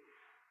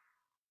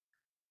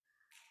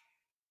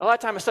 A lot of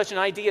times such an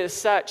idea as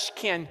such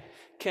can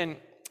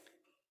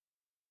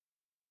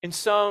in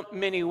so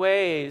many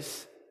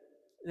ways,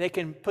 they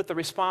can put the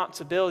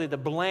responsibility, the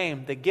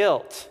blame, the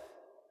guilt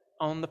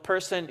on the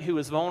person who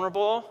is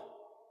vulnerable.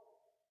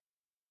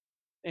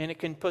 And it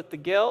can put the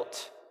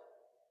guilt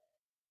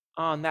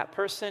on that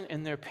person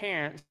and their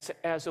parents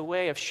as a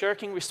way of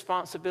shirking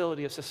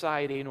responsibility of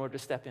society in order to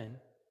step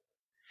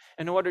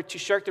in order to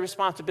shirk the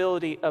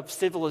responsibility of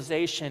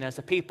civilization as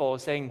a people,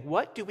 saying,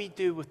 what do we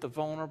do with the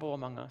vulnerable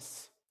among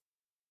us?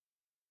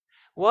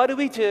 What do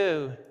we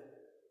do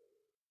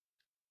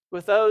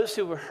with those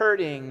who are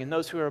hurting and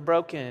those who are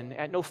broken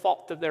at no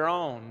fault of their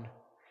own?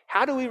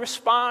 How do we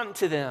respond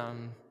to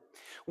them?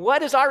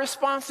 What is our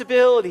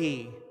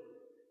responsibility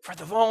for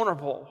the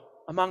vulnerable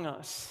among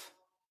us?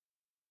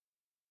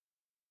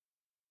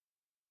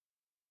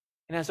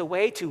 And as a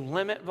way to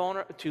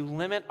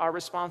limit our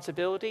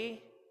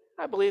responsibility,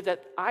 I believe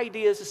that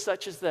ideas as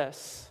such as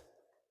this,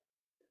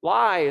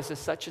 lies as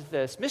such as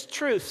this,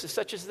 mistruths as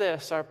such as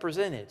this are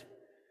presented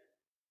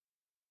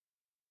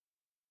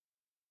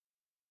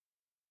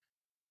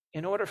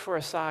in order for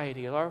a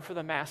society, or for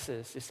the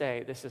masses to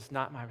say, this is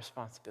not my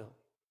responsibility.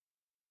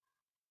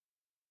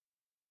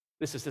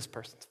 This is this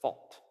person's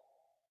fault.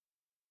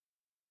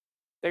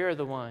 They are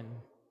the one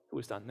who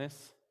has done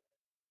this.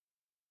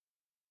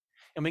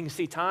 And we can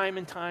see time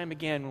and time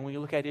again when we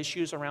look at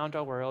issues around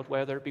our world,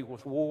 whether it be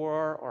with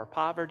war or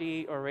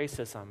poverty or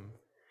racism,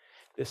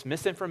 this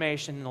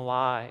misinformation and the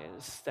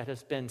lies that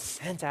has been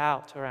sent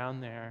out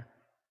around there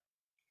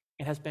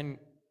and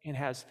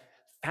has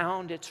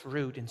found its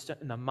root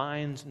in the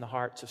minds and the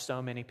hearts of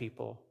so many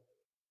people,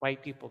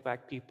 white people,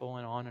 black people,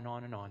 and on and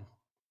on and on.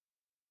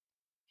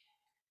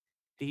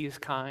 These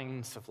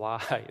kinds of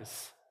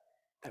lies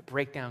that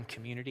break down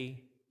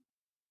community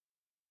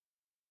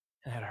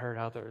and that hurt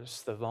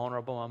others, the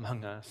vulnerable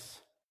among us,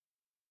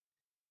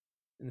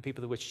 and the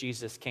people to which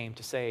Jesus came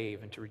to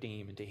save and to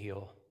redeem and to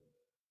heal.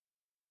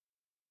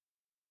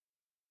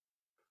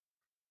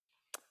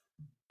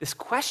 This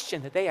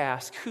question that they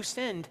ask, who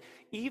sinned,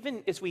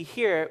 even as we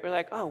hear it, we're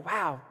like, oh,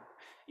 wow,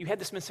 you had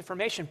this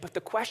misinformation. But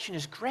the question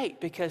is great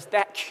because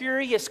that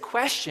curious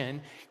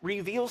question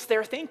reveals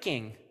their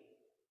thinking.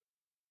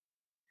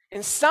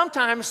 And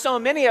sometimes so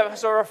many of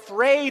us are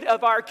afraid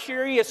of our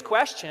curious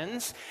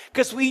questions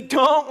because we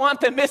don't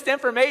want the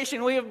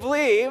misinformation we have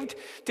believed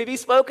to be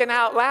spoken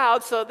out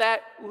loud so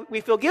that we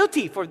feel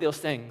guilty for those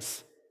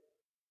things.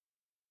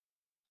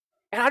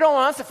 And I don't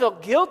want us to feel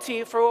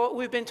guilty for what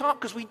we've been taught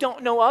because we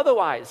don't know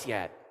otherwise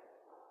yet.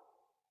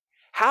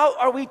 How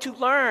are we to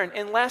learn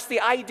unless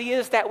the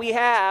ideas that we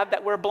have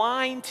that we're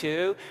blind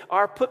to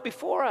are put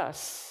before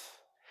us?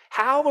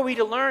 How are we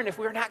to learn if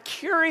we're not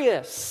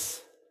curious?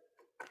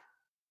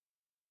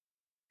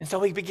 And so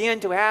we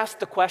begin to ask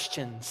the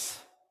questions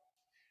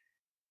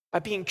by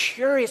being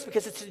curious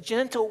because it's a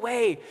gentle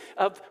way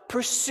of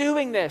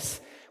pursuing this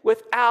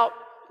without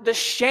the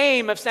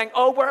shame of saying,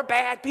 oh, we're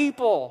bad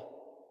people.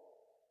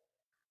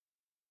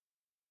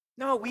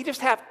 No, we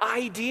just have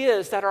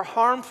ideas that are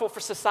harmful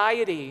for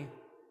society,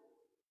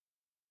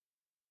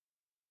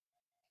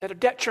 that are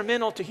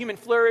detrimental to human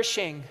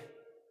flourishing,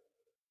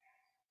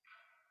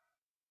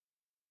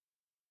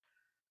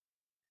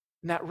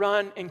 and that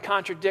run in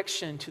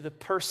contradiction to the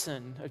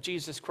person of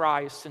Jesus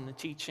Christ and the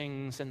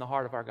teachings and the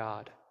heart of our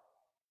God.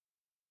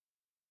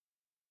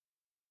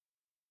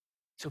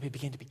 So we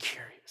begin to be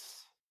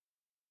curious.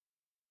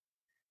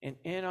 And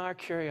in our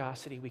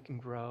curiosity, we can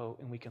grow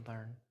and we can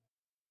learn.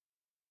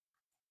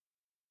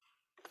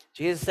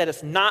 Jesus said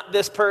it's not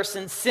this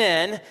person's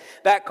sin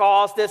that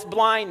caused this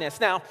blindness.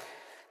 Now,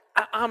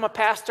 I'm a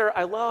pastor.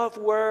 I love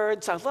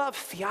words. I love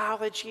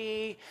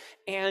theology.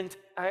 And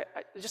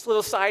just a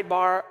little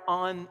sidebar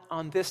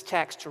on this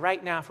text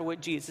right now for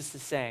what Jesus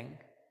is saying.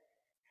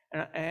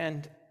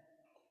 And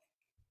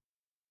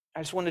I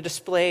just want to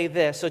display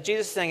this. So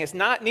Jesus is saying it's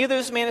not neither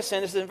this man has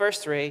sinned, this is in verse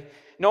 3,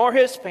 nor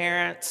his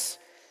parents,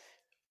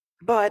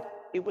 but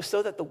it was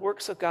so that the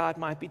works of God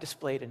might be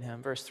displayed in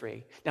him, verse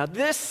 3. Now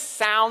this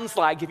sounds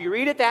like, if you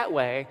read it that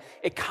way,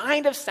 it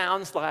kind of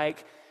sounds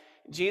like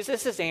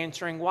Jesus is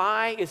answering,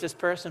 why is this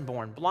person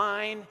born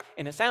blind?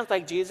 And it sounds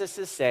like Jesus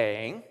is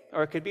saying,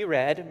 or it could be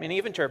read, many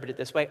have interpreted it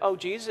this way,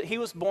 Jesus, he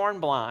was born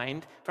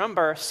blind from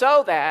birth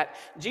so that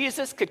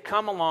Jesus could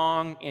come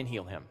along and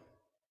heal him.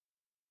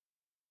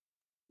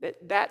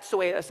 That's the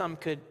way that some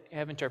could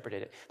have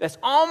interpreted it. That's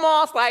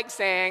almost like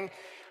saying,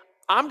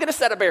 I'm going to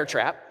set a bear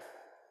trap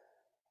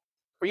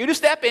for you to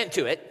step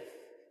into it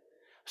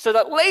so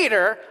that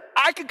later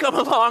I could come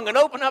along and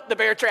open up the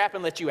bear trap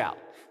and let you out.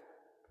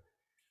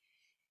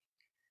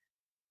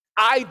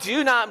 I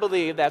do not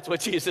believe that's what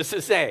Jesus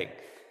is saying.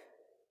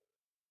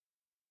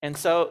 And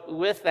so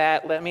with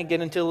that, let me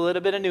get into a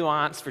little bit of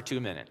nuance for 2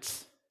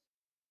 minutes.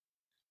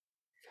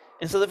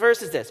 And so the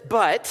verse is this,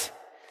 but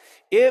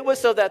it was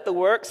so that the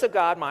works of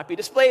God might be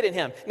displayed in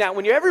him. Now,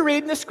 when you're ever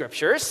reading the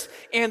scriptures,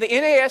 and the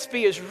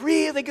NASB is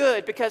really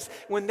good because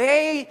when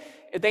they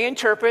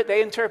interpret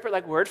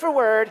like word for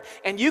word,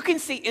 and you can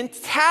see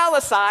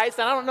italicized,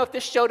 and I don't know if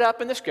this showed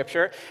up in the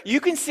scripture, you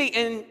can see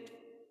in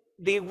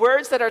the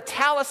words that are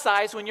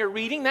italicized when you're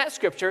reading that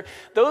scripture,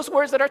 those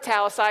words that are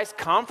italicized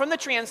come from the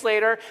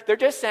translator. They're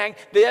just saying,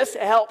 this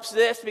helps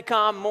this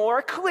become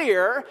more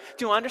clear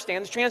to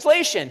understand the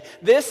translation.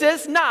 This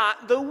is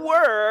not the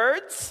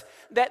words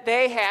that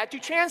they had to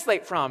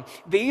translate from.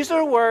 These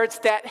are words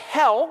that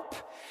help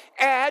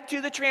add to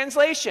the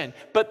translation,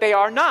 but they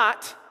are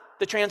not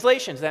the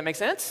translation. Does that make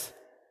sense?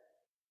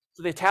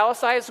 So the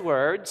italicized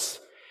words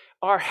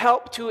are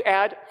help to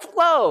add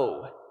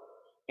flow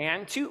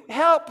and to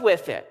help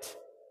with it.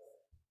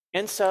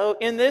 And so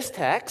in this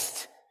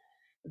text,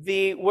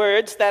 the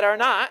words that are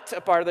not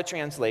a part of the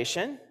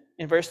translation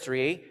in verse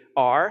 3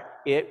 are,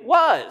 it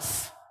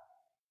was.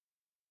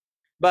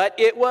 But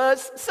it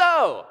was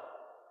so.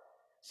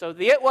 So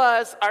the it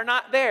was are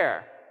not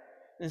there.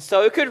 And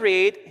so it could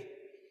read,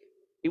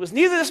 it was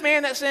neither this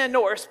man that sinned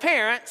nor his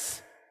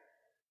parents,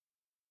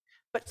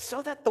 but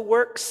so that the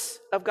works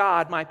of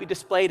God might be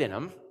displayed in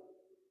him.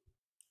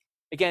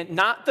 Again,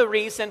 not the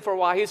reason for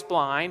why he's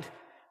blind,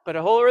 but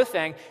a whole other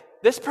thing.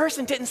 This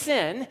person didn't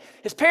sin.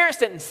 His parents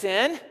didn't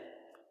sin.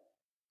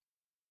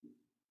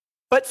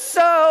 But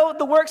so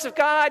the works of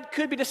God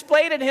could be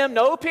displayed in him,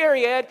 no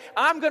period.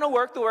 I'm going to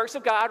work the works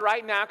of God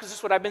right now because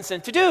it's what I've been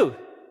sent to do.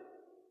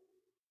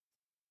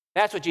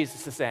 That's what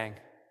Jesus is saying.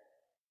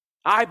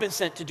 I've been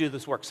sent to do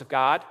those works of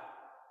God.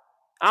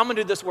 I'm going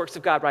to do this works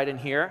of God right in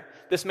here.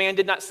 This man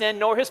did not sin,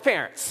 nor his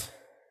parents.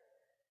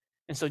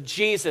 And so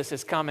Jesus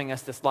is coming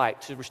as this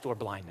light to restore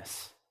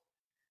blindness,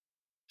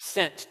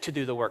 sent to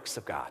do the works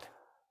of God.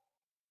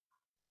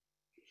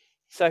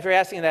 So if you're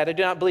asking that, I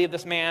do not believe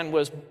this man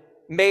was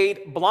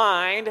made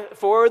blind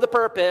for the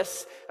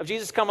purpose of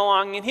Jesus coming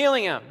along and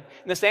healing him.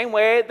 In the same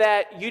way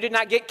that you did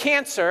not get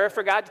cancer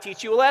for God to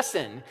teach you a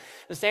lesson.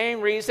 The same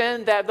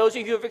reason that those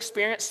of you who have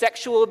experienced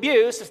sexual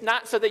abuse is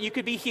not so that you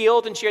could be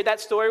healed and share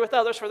that story with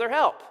others for their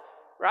help,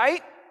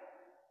 right?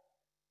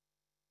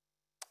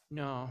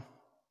 No.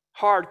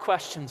 Hard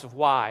questions of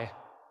why.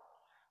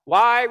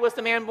 Why was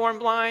the man born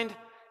blind?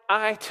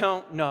 I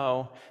don't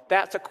know.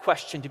 That's a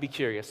question to be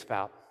curious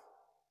about.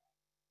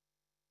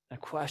 A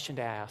question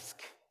to ask.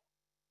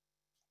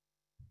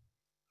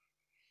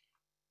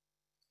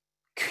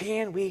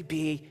 Can we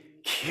be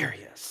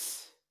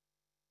curious?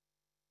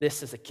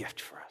 This is a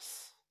gift for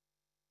us.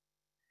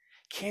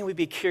 Can we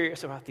be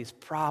curious about these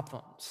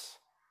problems?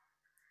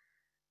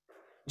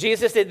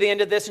 Jesus at the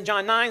end of this in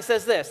John 9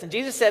 says this, and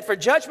Jesus said, for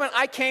judgment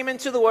I came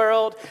into the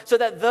world so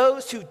that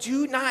those who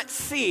do not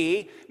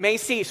see may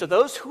see. So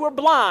those who are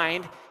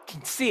blind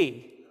can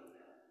see.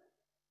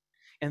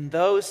 And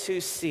those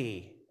who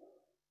see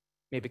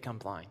may become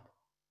blind.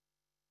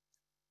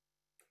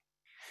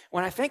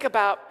 When I think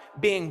about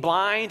being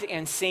blind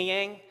and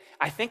seeing,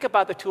 I think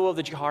about the tool of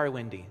the Johari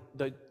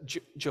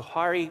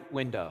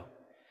window.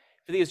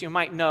 For those of you who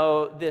might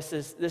know, this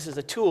is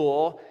a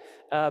tool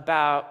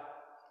about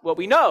what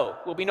we know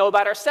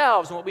about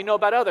ourselves and what we know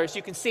about others.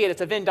 You can see it,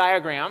 it's a Venn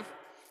diagram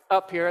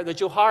up here, the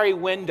Johari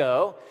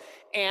window.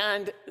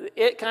 And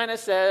it kind of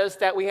says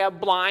that we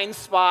have blind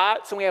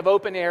spots and we have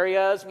open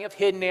areas, and we have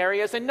hidden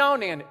areas and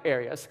known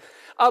areas.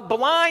 A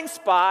blind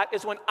spot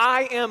is when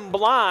I am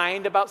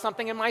blind about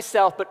something in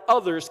myself, but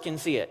others can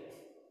see it.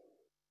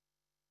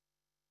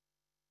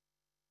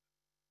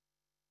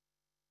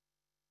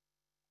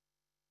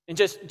 And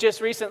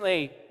just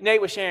recently,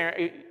 Nate was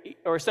sharing,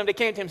 or somebody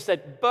came to him and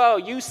said, Bo,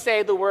 you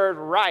say the word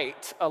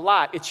right a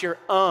lot. It's your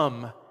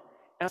And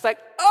I was like,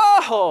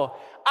 oh,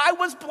 I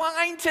was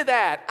blind to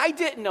that. I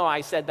didn't know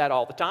I said that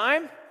all the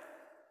time.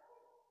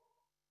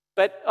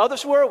 But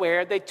others were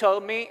aware. They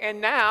told me.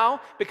 And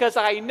now, because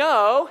I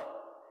know,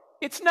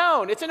 it's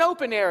known. It's an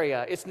open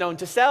area. It's known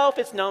to self.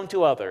 It's known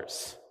to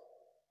others.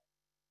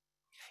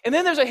 And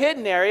then there's a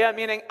hidden area,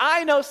 meaning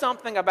I know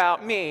something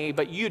about me,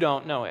 but you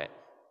don't know it.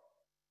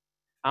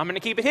 I'm going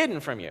to keep it hidden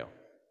from you.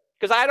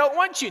 because I don't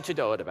want you to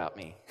know it about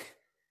me.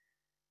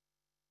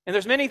 And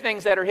there's many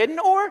things that are hidden,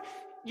 or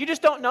you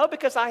just don't know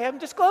because I haven't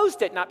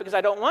disclosed it. Not because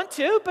I don't want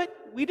to, but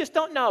we just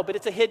don't know. But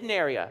it's a hidden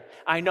area.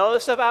 I know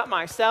this about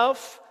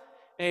myself,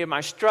 maybe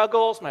my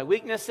struggles, my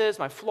weaknesses,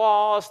 my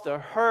flaws, the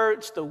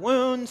hurts, the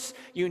wounds.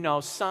 You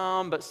know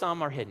some, but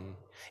some are hidden.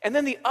 And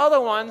then the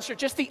other ones are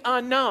just the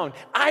unknown.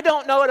 I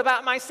don't know it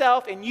about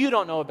myself, and you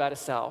don't know about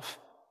yourself.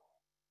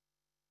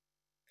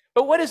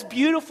 But what is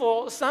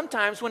beautiful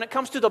sometimes when it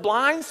comes to the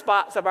blind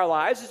spots of our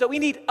lives is that we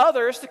need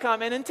others to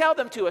come in and tell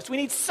them to us. We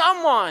need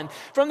someone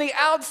from the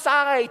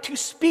outside to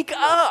speak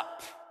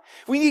up.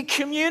 We need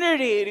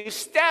community to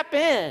step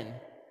in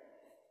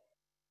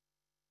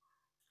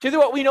to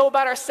what we know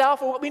about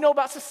ourselves or what we know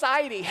about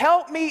society.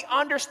 Help me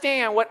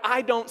understand what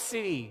I don't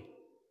see.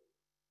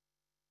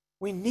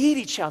 We need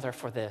each other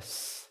for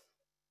this.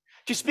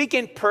 To speak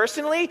in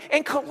personally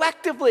and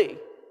collectively.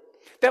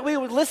 That we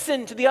would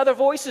listen to the other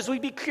voices.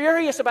 We'd be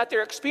curious about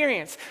their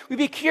experience. We'd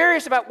be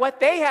curious about what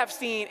they have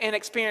seen and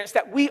experienced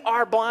that we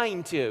are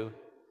blind to.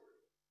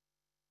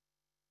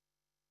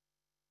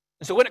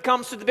 And so when it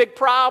comes to the big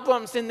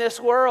problems in this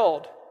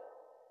world,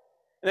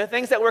 and the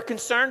things that we're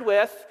concerned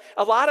with,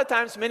 a lot of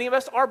times many of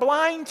us are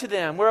blind to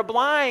them. We're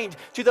blind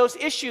to those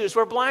issues.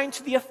 We're blind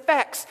to the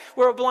effects.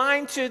 We're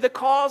blind to the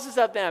causes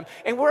of them.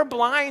 And we're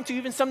blind to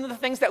even some of the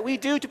things that we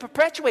do to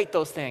perpetuate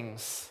those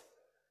things.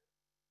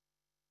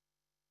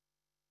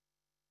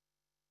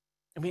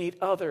 And we need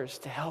others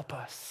to help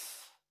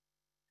us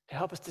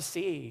to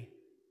see.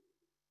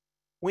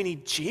 We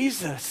need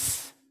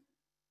Jesus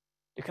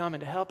to come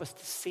and to help us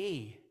to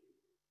see,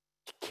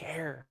 to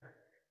care,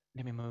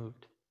 and to be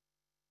moved.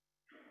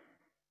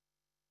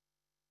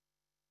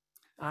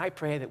 I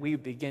pray that we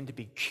would begin to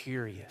be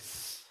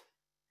curious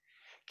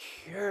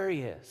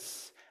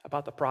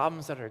about the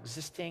problems that are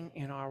existing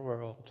in our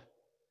world,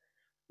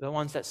 the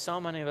ones that so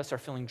many of us are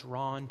feeling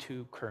drawn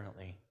to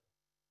currently,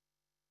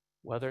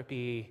 whether it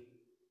be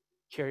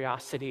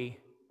curiosity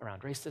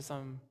around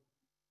racism,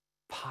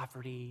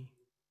 poverty,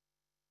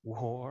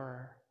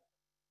 war,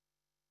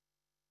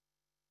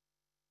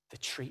 the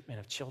treatment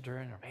of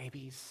children or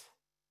babies,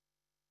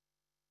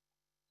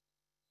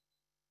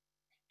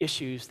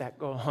 issues that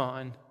go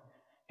on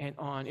and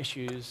on,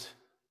 issues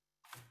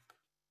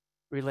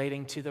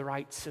relating to the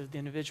rights of the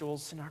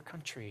individuals in our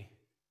country.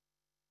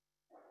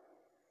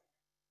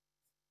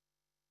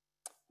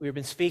 We've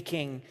been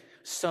speaking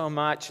so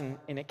much, and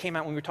it came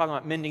out when we were talking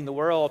about mending the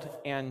world,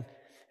 and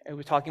we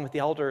were talking with the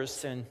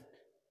elders, and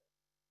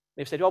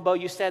they said, "Oh, Bo,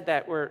 you said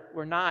that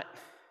we're not,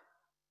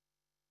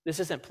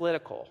 this isn't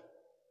political."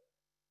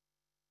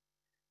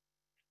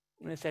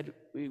 And they said,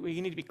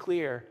 we need to be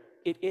clear,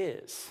 it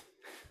is.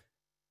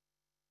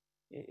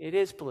 It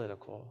is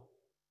political.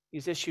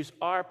 These issues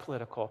are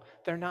political.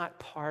 They're not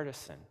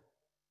partisan.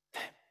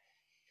 If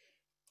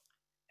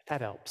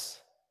that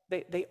helps.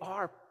 They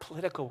are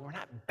political. We're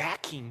not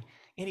backing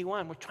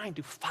anyone. We're trying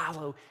to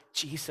follow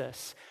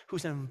Jesus,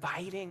 who's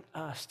inviting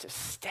us to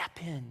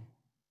step in,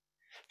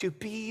 to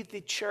be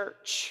the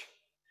church,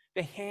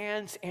 the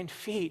hands and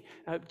feet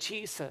of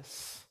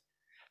Jesus,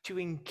 to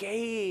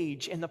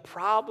engage in the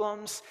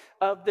problems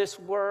of this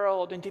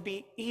world and to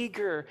be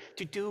eager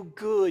to do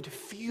good,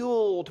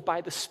 fueled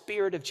by the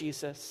Spirit of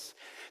Jesus.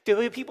 To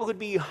be people who'd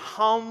be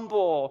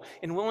humble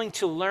and willing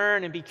to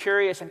learn and be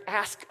curious and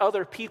ask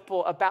other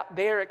people about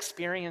their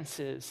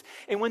experiences.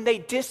 And when they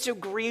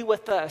disagree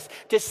with us,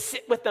 to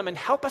sit with them and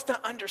help us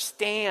to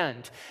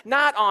understand.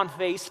 Not on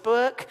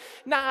Facebook,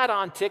 not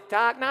on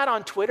TikTok, not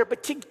on Twitter,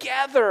 but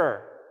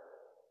together.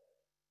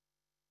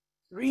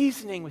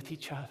 Reasoning with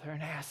each other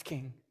and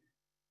asking.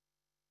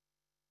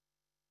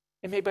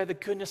 And maybe by the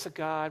goodness of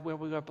God, where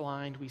we are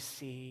blind, we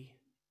see.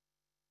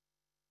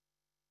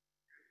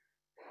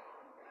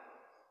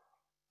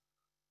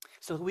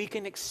 So that we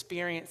can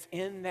experience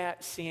in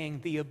that seeing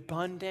the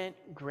abundant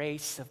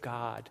grace of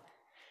God,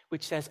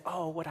 which says,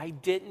 oh, what I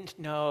didn't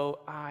know,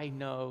 I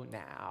know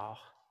now.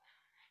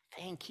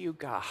 Thank you,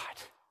 God,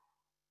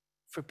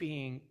 for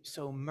being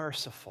so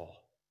merciful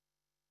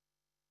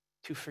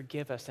to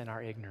forgive us in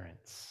our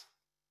ignorance,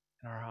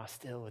 in our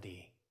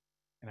hostility,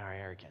 in our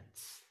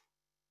arrogance.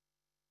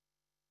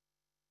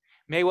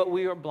 May what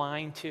we are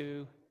blind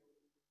to,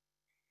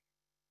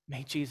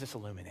 may Jesus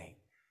illuminate.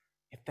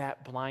 If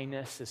that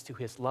blindness is to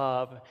his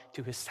love,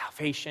 to his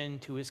salvation,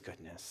 to his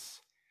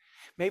goodness.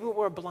 Maybe what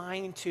we're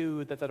blind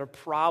to, that are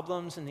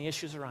problems and the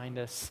issues around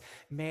us,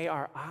 may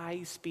our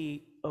eyes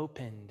be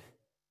opened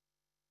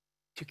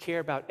to care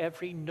about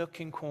every nook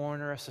and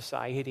corner of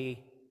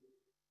society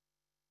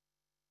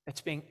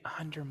that's being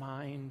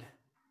undermined,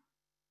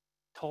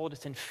 told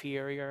it's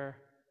inferior,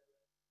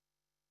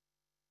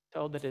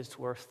 told that it's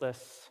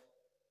worthless.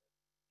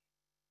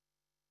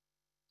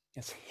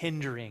 It's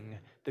hindering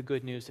the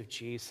good news of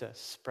Jesus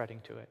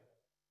spreading to it.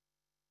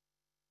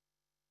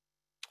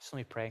 So let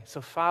me pray. So,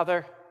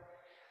 Father,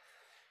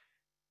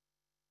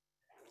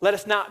 let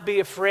us not be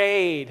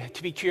afraid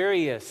to be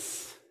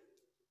curious.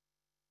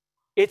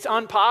 It's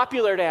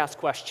unpopular to ask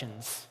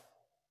questions.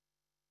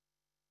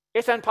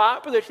 It's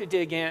unpopular to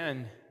dig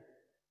in.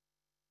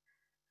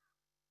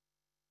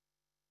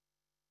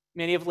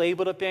 Many have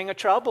labeled it being a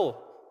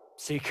trouble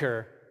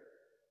seeker.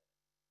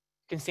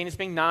 You can see it as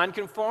being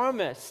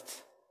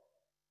nonconformist.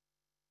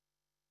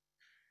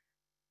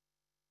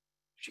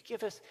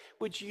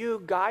 Would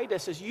you guide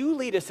us as you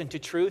lead us into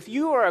truth?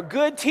 You are a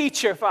good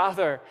teacher,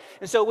 Father.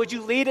 And so would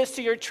you lead us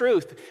to your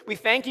truth? We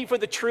thank you for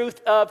the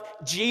truth of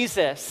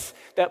Jesus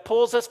that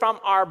pulls us from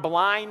our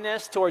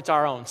blindness towards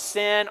our own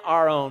sin,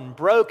 our own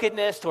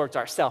brokenness, towards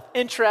our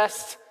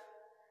self-interest,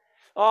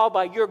 all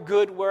by your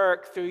good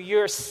work through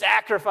your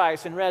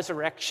sacrifice and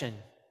resurrection.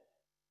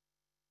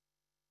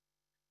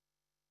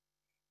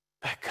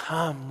 But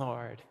come,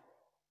 Lord.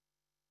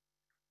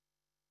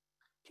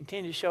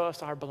 Continue to show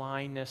us our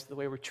blindness, the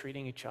way we're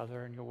treating each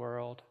other in your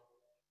world.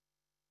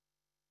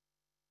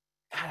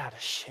 Not out of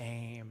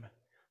shame,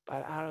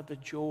 but out of the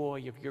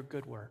joy of your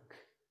good work,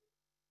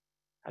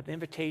 at the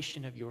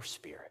invitation of your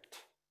Spirit.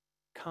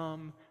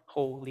 Come,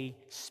 Holy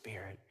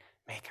Spirit,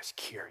 make us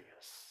curious.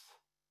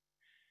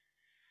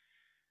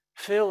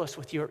 Fill us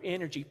with your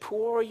energy.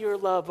 Pour your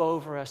love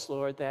over us,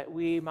 Lord, that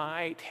we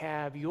might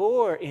have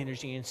your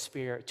energy and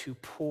spirit to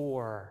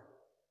pour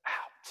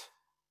out.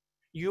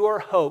 Your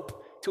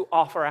hope to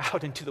offer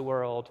out into the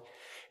world.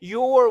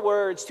 Your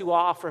words to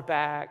offer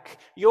back.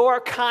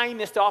 Your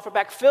kindness to offer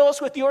back. Fill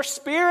us with your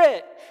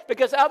Spirit,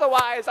 because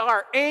otherwise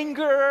our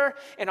anger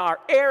and our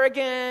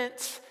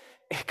arrogance,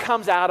 it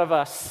comes out of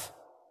us.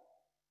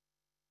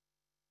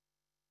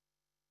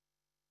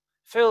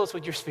 Fill us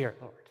with your Spirit,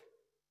 Lord.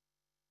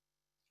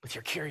 With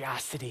your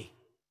curiosity.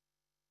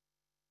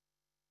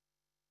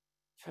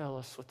 Fill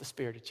us with the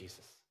Spirit of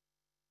Jesus.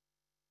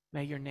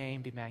 May your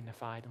name be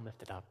magnified and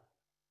lifted up.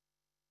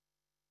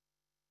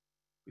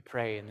 We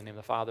pray in the name of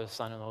the Father, the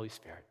Son, and the Holy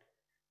Spirit.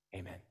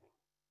 Amen.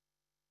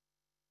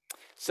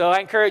 So I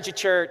encourage you,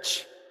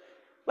 church,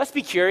 let's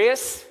be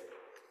curious.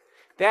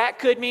 That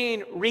could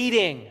mean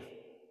reading,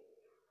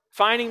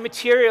 finding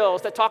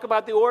materials that talk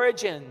about the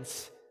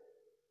origins.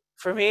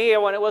 For me,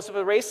 when it was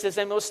with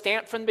racism, it was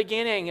Stamped from the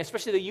Beginning,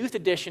 especially the youth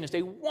edition. It's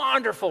a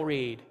wonderful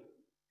read.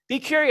 Be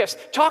curious.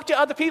 Talk to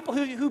other people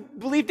who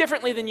believe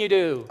differently than you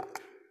do.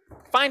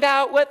 Find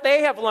out what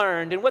they have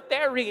learned and what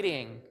they're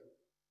reading.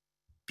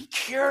 Be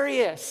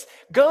curious.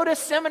 Go to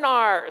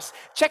seminars.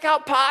 Check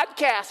out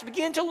podcasts.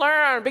 Begin to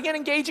learn. Begin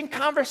engaging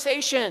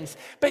conversations.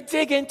 But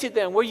dig into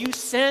them where you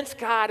sense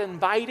God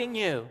inviting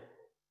you.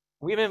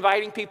 We've been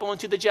inviting people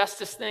into the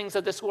justice things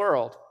of this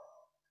world.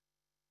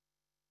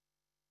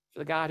 For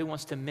the God who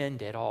wants to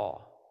mend it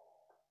all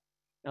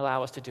and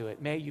allow us to do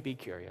it. May you be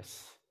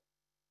curious.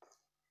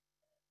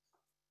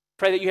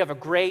 Pray that you have a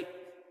great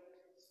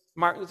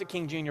Martin Luther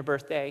King Jr.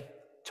 birthday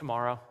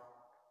tomorrow.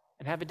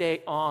 And have a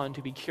day on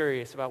to be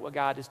curious about what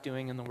God is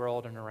doing in the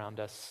world and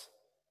around us.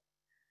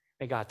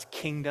 May God's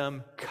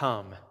kingdom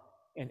come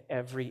in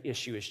every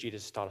issue as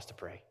Jesus taught us to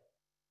pray.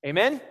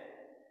 Amen?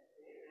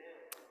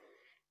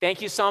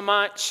 Thank you so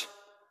much.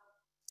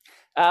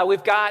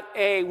 We've got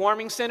a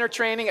warming center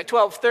training at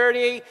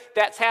 12:30.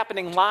 That's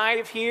happening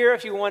live here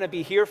if you want to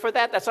be here for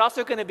that. That's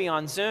also going to be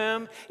on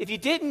Zoom. If you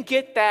didn't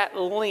get that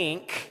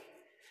link,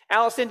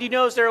 Allison, do you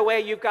know, is there a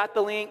way you've got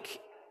the link?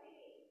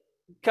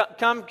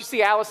 Come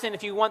see Allison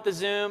if you want the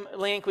Zoom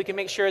link. We can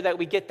make sure that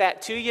we get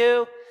that to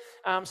you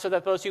so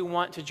that those who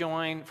want to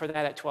join for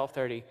that at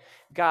 12:30.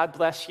 God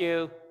bless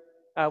you.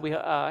 We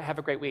have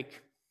a great week.